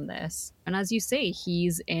from this. And as you say,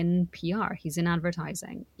 he's in PR, he's in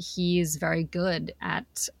advertising. He is very good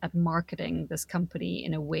at marketing this company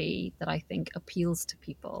in a way that I think appeals to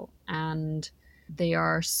people. And they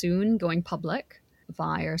are soon going public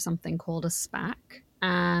via something called a SPAC.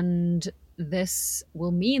 And this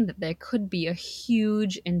will mean that there could be a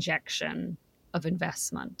huge injection of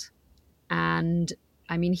investment. And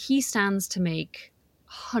he stands to make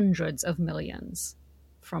hundreds of millions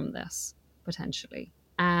from this, potentially.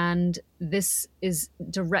 And this is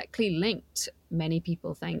directly linked, many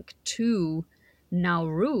people think, to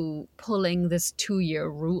Nauru pulling this 2-year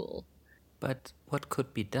rule. But what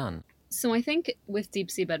could be done? So I think with deep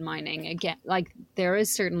seabed mining, again, there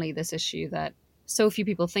is certainly this issue that so few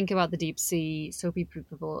people think about the deep sea, so few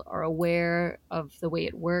people are aware of the way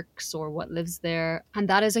it works or what lives there. And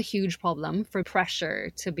that is a huge problem for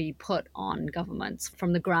pressure to be put on governments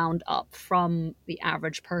from the ground up, from the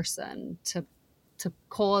average person, to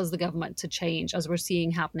cause the government to change, as we're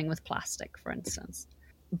seeing happening with plastic, for instance.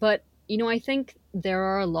 But, I think there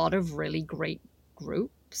are a lot of really great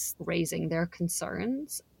groups raising their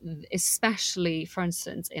concerns, especially, for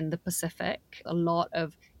instance, in the Pacific. A lot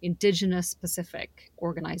of indigenous Pacific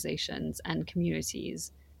organizations and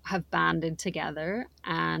communities have banded together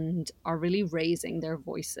and are really raising their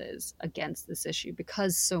voices against this issue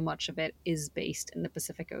because so much of it is based in the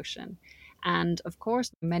Pacific Ocean. And of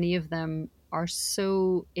course, many of them are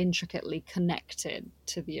so intricately connected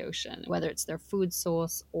to the ocean, whether it's their food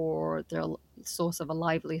source or their source of a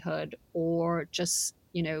livelihood, or just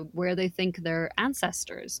where they think their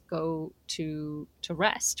ancestors go to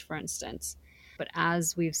rest, for instance. But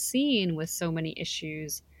as we've seen with so many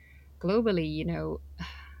issues globally,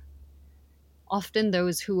 often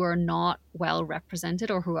those who are not well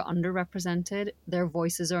represented or who are underrepresented, their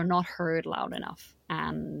voices are not heard loud enough.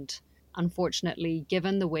 And unfortunately,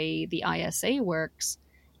 given the way the ISA works,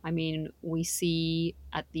 we see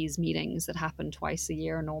at these meetings that happen twice a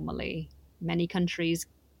year normally, many countries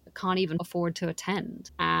can't even afford to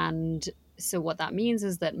attend. And so what that means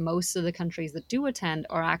is that most of the countries that do attend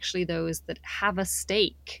are actually those that have a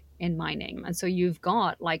stake in mining. And so you've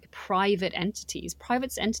got private entities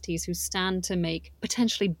who stand to make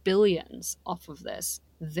potentially billions off of this.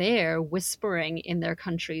 They're whispering in their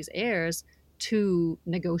country's ears to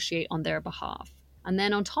negotiate on their behalf. And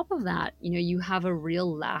then on top of that, you have a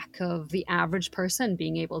real lack of the average person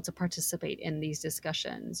being able to participate in these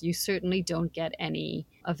discussions. You certainly don't get any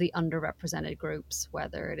of the underrepresented groups,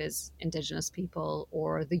 whether it is indigenous people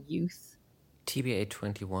or the youth. TBA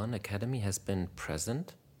 21 Academy has been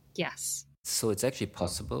present? Yes. So it's actually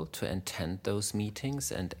possible to attend those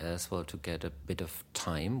meetings and as well to get a bit of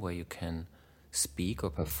time where you can speak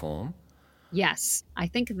or perform? Yes. I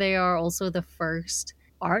think they are also the first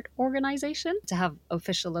art organization to have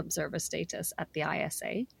official observer status at the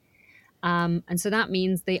ISA. And so that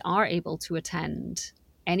means they are able to attend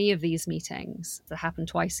any of these meetings that happen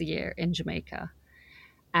twice a year in Jamaica.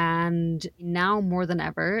 And now more than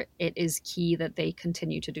ever, it is key that they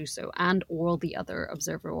continue to do so, and all the other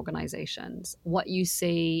observer organizations. What you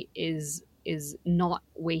say is not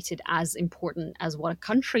weighted as important as what a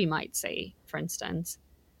country might say, for instance.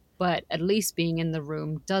 But at least being in the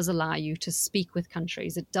room does allow you to speak with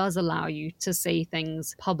countries. It does allow you to say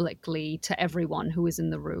things publicly to everyone who is in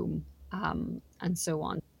the room, and so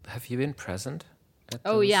on. Have you been present at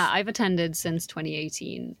Oh, those? yeah, I've attended since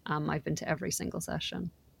 2018. I've been to every single session.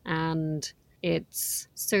 And it's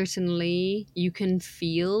certainly, you can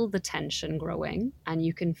feel the tension growing, and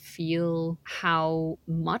you can feel how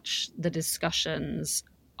much the discussions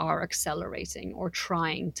are accelerating or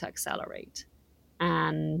trying to accelerate.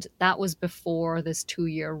 And that was before this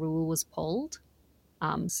 2-year rule was pulled,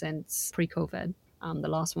 since pre-COVID. The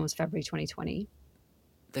last one was February 2020.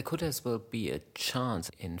 There could as well be a chance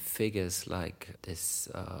in figures like this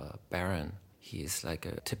Baron. He is like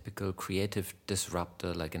a typical creative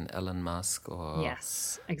disruptor, like an Elon Musk or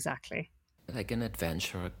Yes, exactly. like an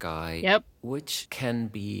adventurer guy, Yep. which can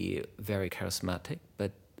be very charismatic,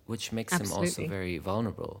 but which makes him also Absolutely. very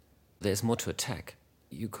vulnerable. There's more to attack.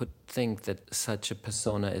 You could think that such a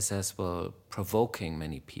persona is as well provoking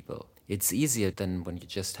many people. It's easier than when you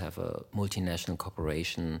just have a multinational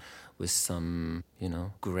corporation with some,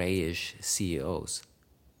 grayish CEOs.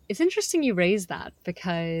 It's interesting you raise that,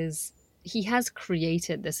 because he has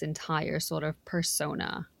created this entire sort of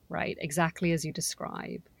persona, right? Exactly as you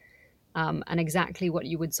describe. And exactly what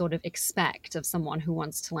you would sort of expect of someone who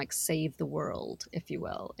wants to like save the world, if you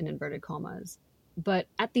will, in inverted commas. But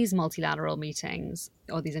at these multilateral meetings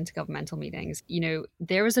or these intergovernmental meetings,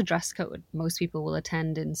 there is a dress code. Most people will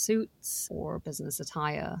attend in suits or business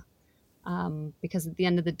attire, because at the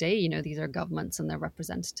end of the day, these are governments and their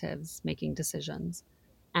representatives making decisions.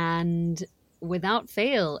 And without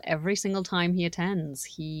fail, every single time he attends,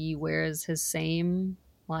 he wears his same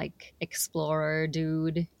like explorer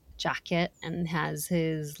dude jacket and has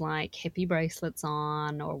his like hippie bracelets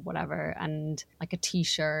on or whatever, and like a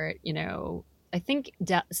t-shirt. I think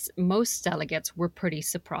most delegates were pretty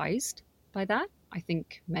surprised by that. I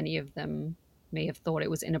think many of them may have thought it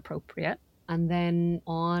was inappropriate. And then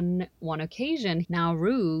on one occasion,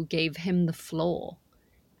 Nauru gave him the floor.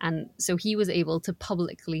 And so he was able to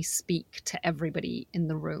publicly speak to everybody in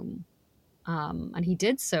the room. And he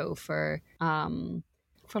did so for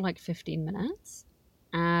like 15 minutes.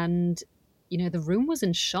 And, the room was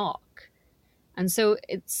in shock. And so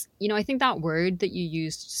it's, I think that word that you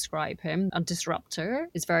used to describe him, a disruptor,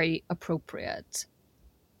 is very appropriate,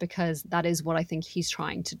 because that is what I think he's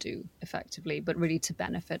trying to do effectively, but really to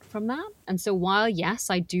benefit from that. And so while, yes,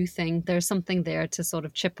 I do think there's something there to sort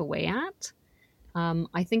of chip away at,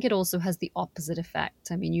 I think it also has the opposite effect.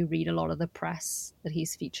 I mean, you read a lot of the press that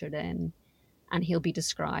he's featured in, and he'll be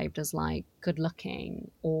described as like good looking,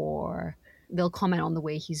 or they'll comment on the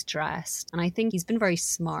way he's dressed. And I think he's been very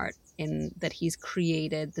smart in that he's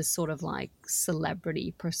created this sort of like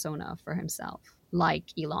celebrity persona for himself, like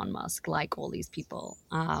Elon Musk, like all these people.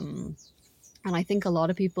 And I think a lot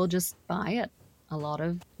of people just buy it. A lot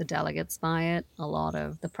of the delegates buy it. A lot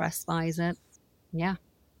of the press buys it. Yeah.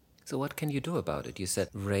 So what can you do about it? You said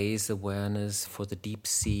raise awareness for the deep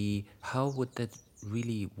sea. How would that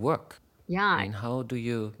really work? Yeah. I mean, how do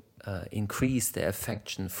you increase their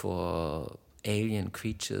affection for alien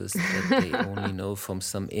creatures that they only know from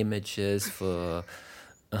some images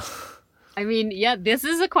I mean, yeah, this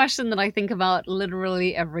is a question that I think about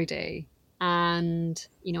literally every day. And,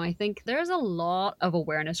 I think there's a lot of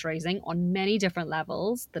awareness raising on many different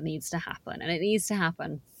levels that needs to happen, and it needs to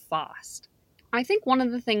happen fast. I think one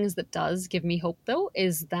of the things that does give me hope, though,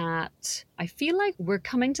 is that I feel like we're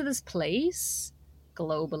coming to this place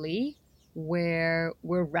globally where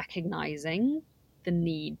we're recognizing the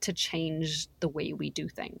need to change the way we do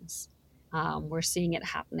things. We're seeing it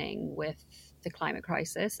happening with the climate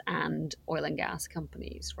crisis and oil and gas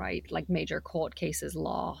companies, right? Like major court cases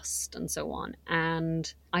lost and so on.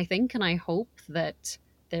 And I think and I hope that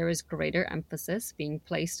there is greater emphasis being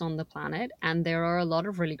placed on the planet. And there are a lot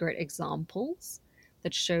of really great examples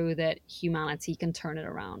that show that humanity can turn it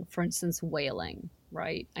around. For instance, whaling,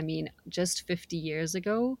 right? I mean, just 50 years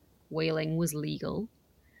ago, whaling was legal.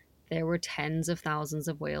 There were tens of thousands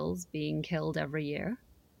of whales being killed every year.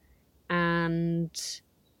 And,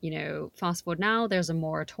 fast forward now, there's a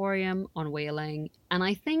moratorium on whaling. And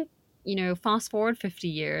I think, fast forward 50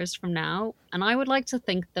 years from now, and I would like to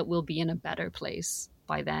think that we'll be in a better place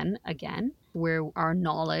by then again, where our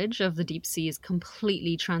knowledge of the deep sea is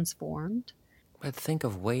completely transformed. But think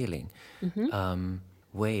of whaling. Mm-hmm.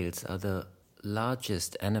 Whales are the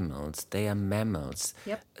largest animals. They are mammals.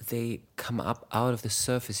 Yep. They come up out of the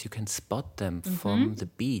surface. You can spot them from the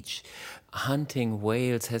beach. Hunting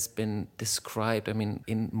whales has been described,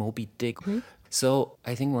 in Moby Dick. So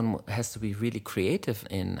I think one has to be really creative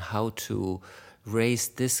in how to raise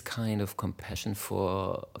this kind of compassion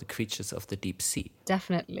for the creatures of the deep sea.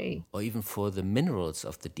 Definitely. Or even for the minerals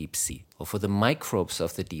of the deep sea, or for the microbes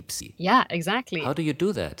of the deep sea. Yeah, exactly. How do you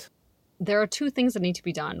do that? There are two things that need to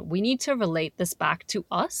be done. We need to relate this back to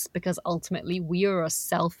us, because ultimately we are a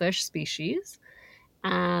selfish species.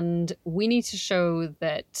 And we need to show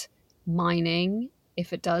that mining,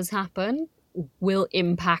 if it does happen, will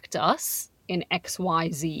impact us in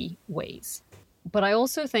XYZ ways. But I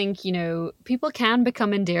also think, people can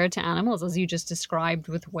become endeared to animals, as you just described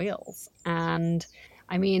with whales. And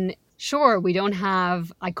sure, we don't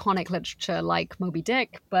have iconic literature like Moby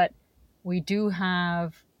Dick, but we do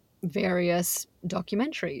have various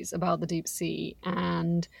documentaries about the deep sea.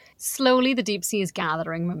 And slowly the deep sea is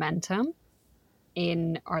gathering momentum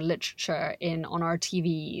in our literature, on our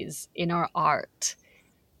TVs, in our art.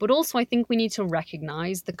 But also, I think we need to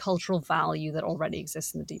recognize the cultural value that already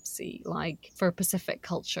exists in the deep sea, like for Pacific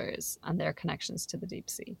cultures and their connections to the deep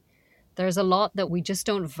sea. There's a lot that we just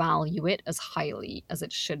don't value it as highly as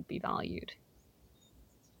it should be valued.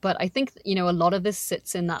 But I think, a lot of this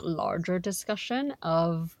sits in that larger discussion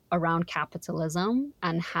around capitalism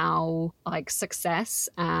and how success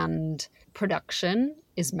and production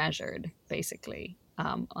is measured, basically.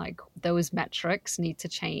 Those metrics need to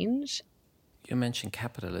change. You mentioned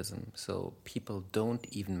capitalism, so people don't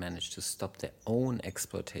even manage to stop their own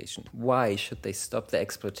exploitation. Why should they stop the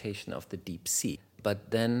exploitation of the deep sea?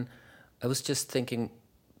 But then I was just thinking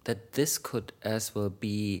that this could as well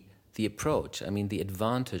be the approach. The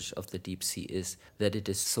advantage of the deep sea is that it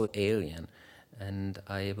is so alien. And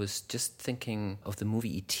I was just thinking of the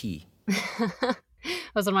movie E.T. That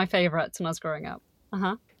was one of my favorites when I was growing up.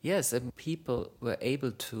 Yes, and people were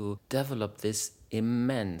able to develop this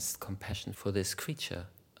immense compassion for this creature.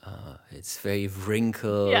 It's very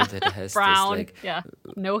wrinkled. Yeah. It has brown. this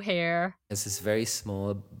No hair. It's this very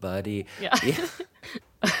small body. Yeah.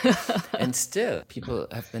 And still, people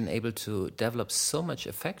have been able to develop so much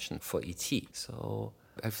affection for E.T. So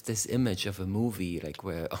I have this image of a movie,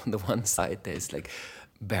 where on the one side there's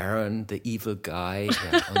Baron, the evil guy,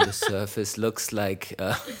 on the surface looks like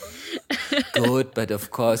good, but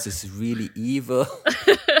of course is really evil.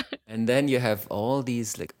 And then you have all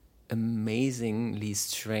these amazingly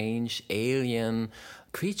strange alien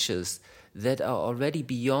creatures that are already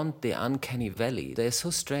beyond the uncanny valley. They're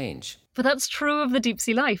so strange. But that's true of the deep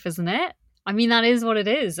sea life, isn't it? That is what it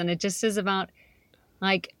is. And it just is about,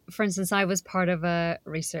 for instance, I was part of a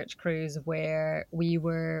research cruise where we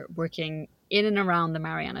were working in and around the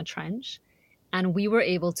Mariana Trench, and we were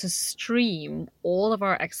able to stream all of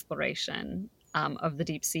our exploration of the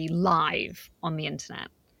deep sea live on the internet.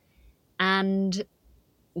 And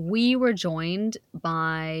we were joined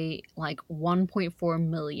by 1.4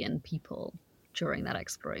 million people during that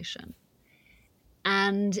exploration.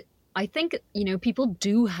 And I think, people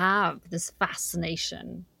do have this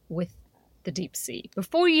fascination with the deep sea.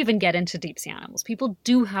 Before you even get into deep sea animals, people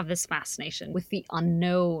do have this fascination with the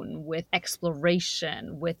unknown, with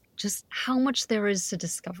exploration, with just how much there is to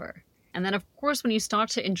discover. And then, of course, when you start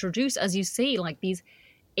to introduce, as you say, these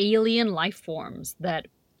alien life forms that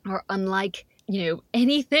are unlike,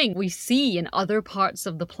 anything we see in other parts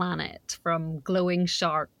of the planet, from glowing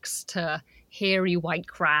sharks to hairy white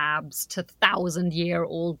crabs to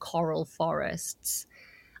 1,000-year-old coral forests.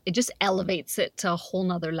 It just elevates it to a whole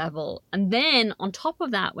nother level. And then on top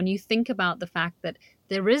of that, when you think about the fact that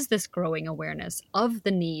there is this growing awareness of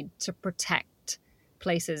the need to protect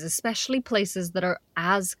places, especially places that are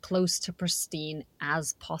as close to pristine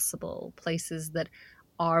as possible, places that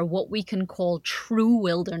are what we can call true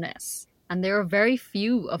wilderness. And there are very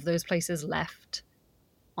few of those places left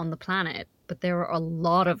on the planet, but there are a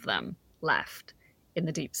lot of them left in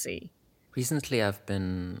the deep sea. Recently, I've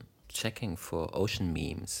been checking for ocean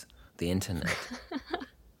memes, the internet.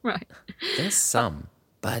 Right. There's some,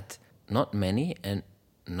 but not many, and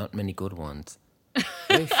not many good ones.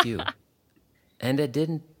 Very few. And I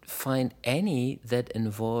didn't find any that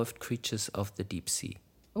involved creatures of the deep sea.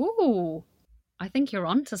 Ooh, I think you're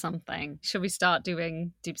onto something. Should we start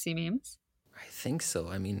doing deep sea memes? I think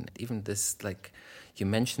so. Even this, you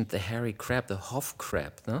mentioned the hairy crab, the Hoff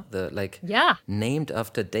crab, no? Named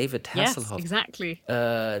after David Hasselhoff. Yes, exactly.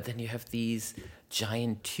 Then you have these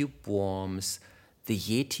giant tube worms, the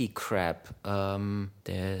Yeti crab.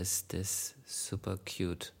 There's this super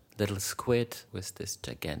cute little squid with this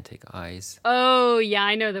gigantic eyes. Oh, yeah,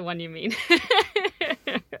 I know the one you mean.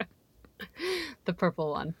 The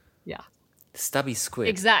purple one. Yeah. Stubby squid.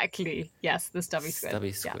 Exactly. Yes, the stubby squid.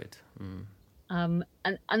 Stubby squid. Yeah. And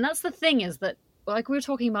that's the thing, is that, like we were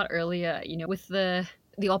talking about earlier, with the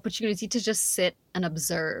opportunity to just sit and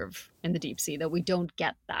observe in the deep sea, that we don't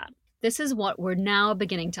get that. This is what we're now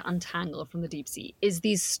beginning to untangle from the deep sea, is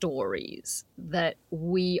these stories that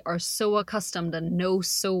we are so accustomed and know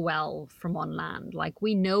so well from on land. Like,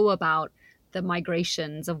 we know about the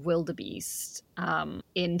migrations of wildebeest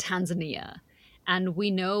in Tanzania, and we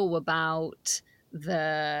know about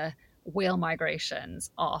the whale migrations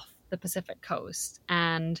off the Pacific coast,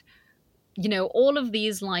 and all of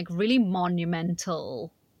these like really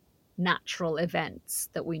monumental natural events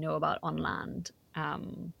that we know about on land.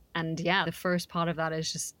 And yeah, the first part of that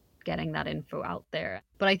is just getting that info out there.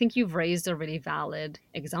 But I think you've raised a really valid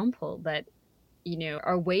example that,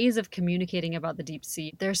 our ways of communicating about the deep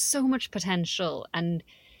sea, there's so much potential, and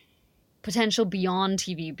potential beyond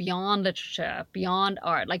TV, beyond literature, beyond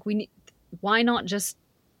art. Like, why not just,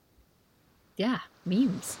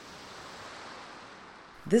 memes?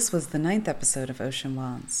 This was the 9th episode of Ocean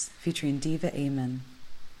Wants, featuring Diva Amon.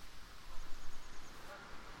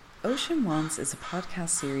 Ocean Wants is a podcast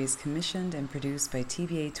series commissioned and produced by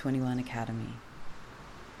TVA 21 Academy.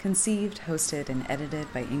 Conceived, hosted, and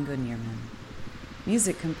edited by Ingo Nierman.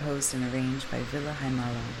 Music composed and arranged by Villa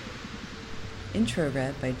Haimala. Intro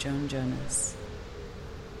read by Joan Jonas.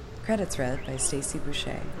 Credits read by Stacey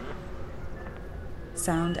Boucher.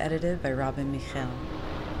 Sound edited by Robin Michel.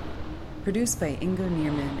 Produced by Ingo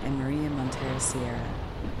Nierman and Maria Montero Sierra.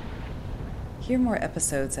 Hear more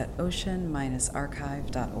episodes at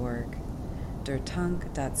ocean-archive.org,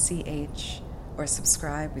 dertank.ch, or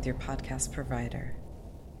subscribe with your podcast provider.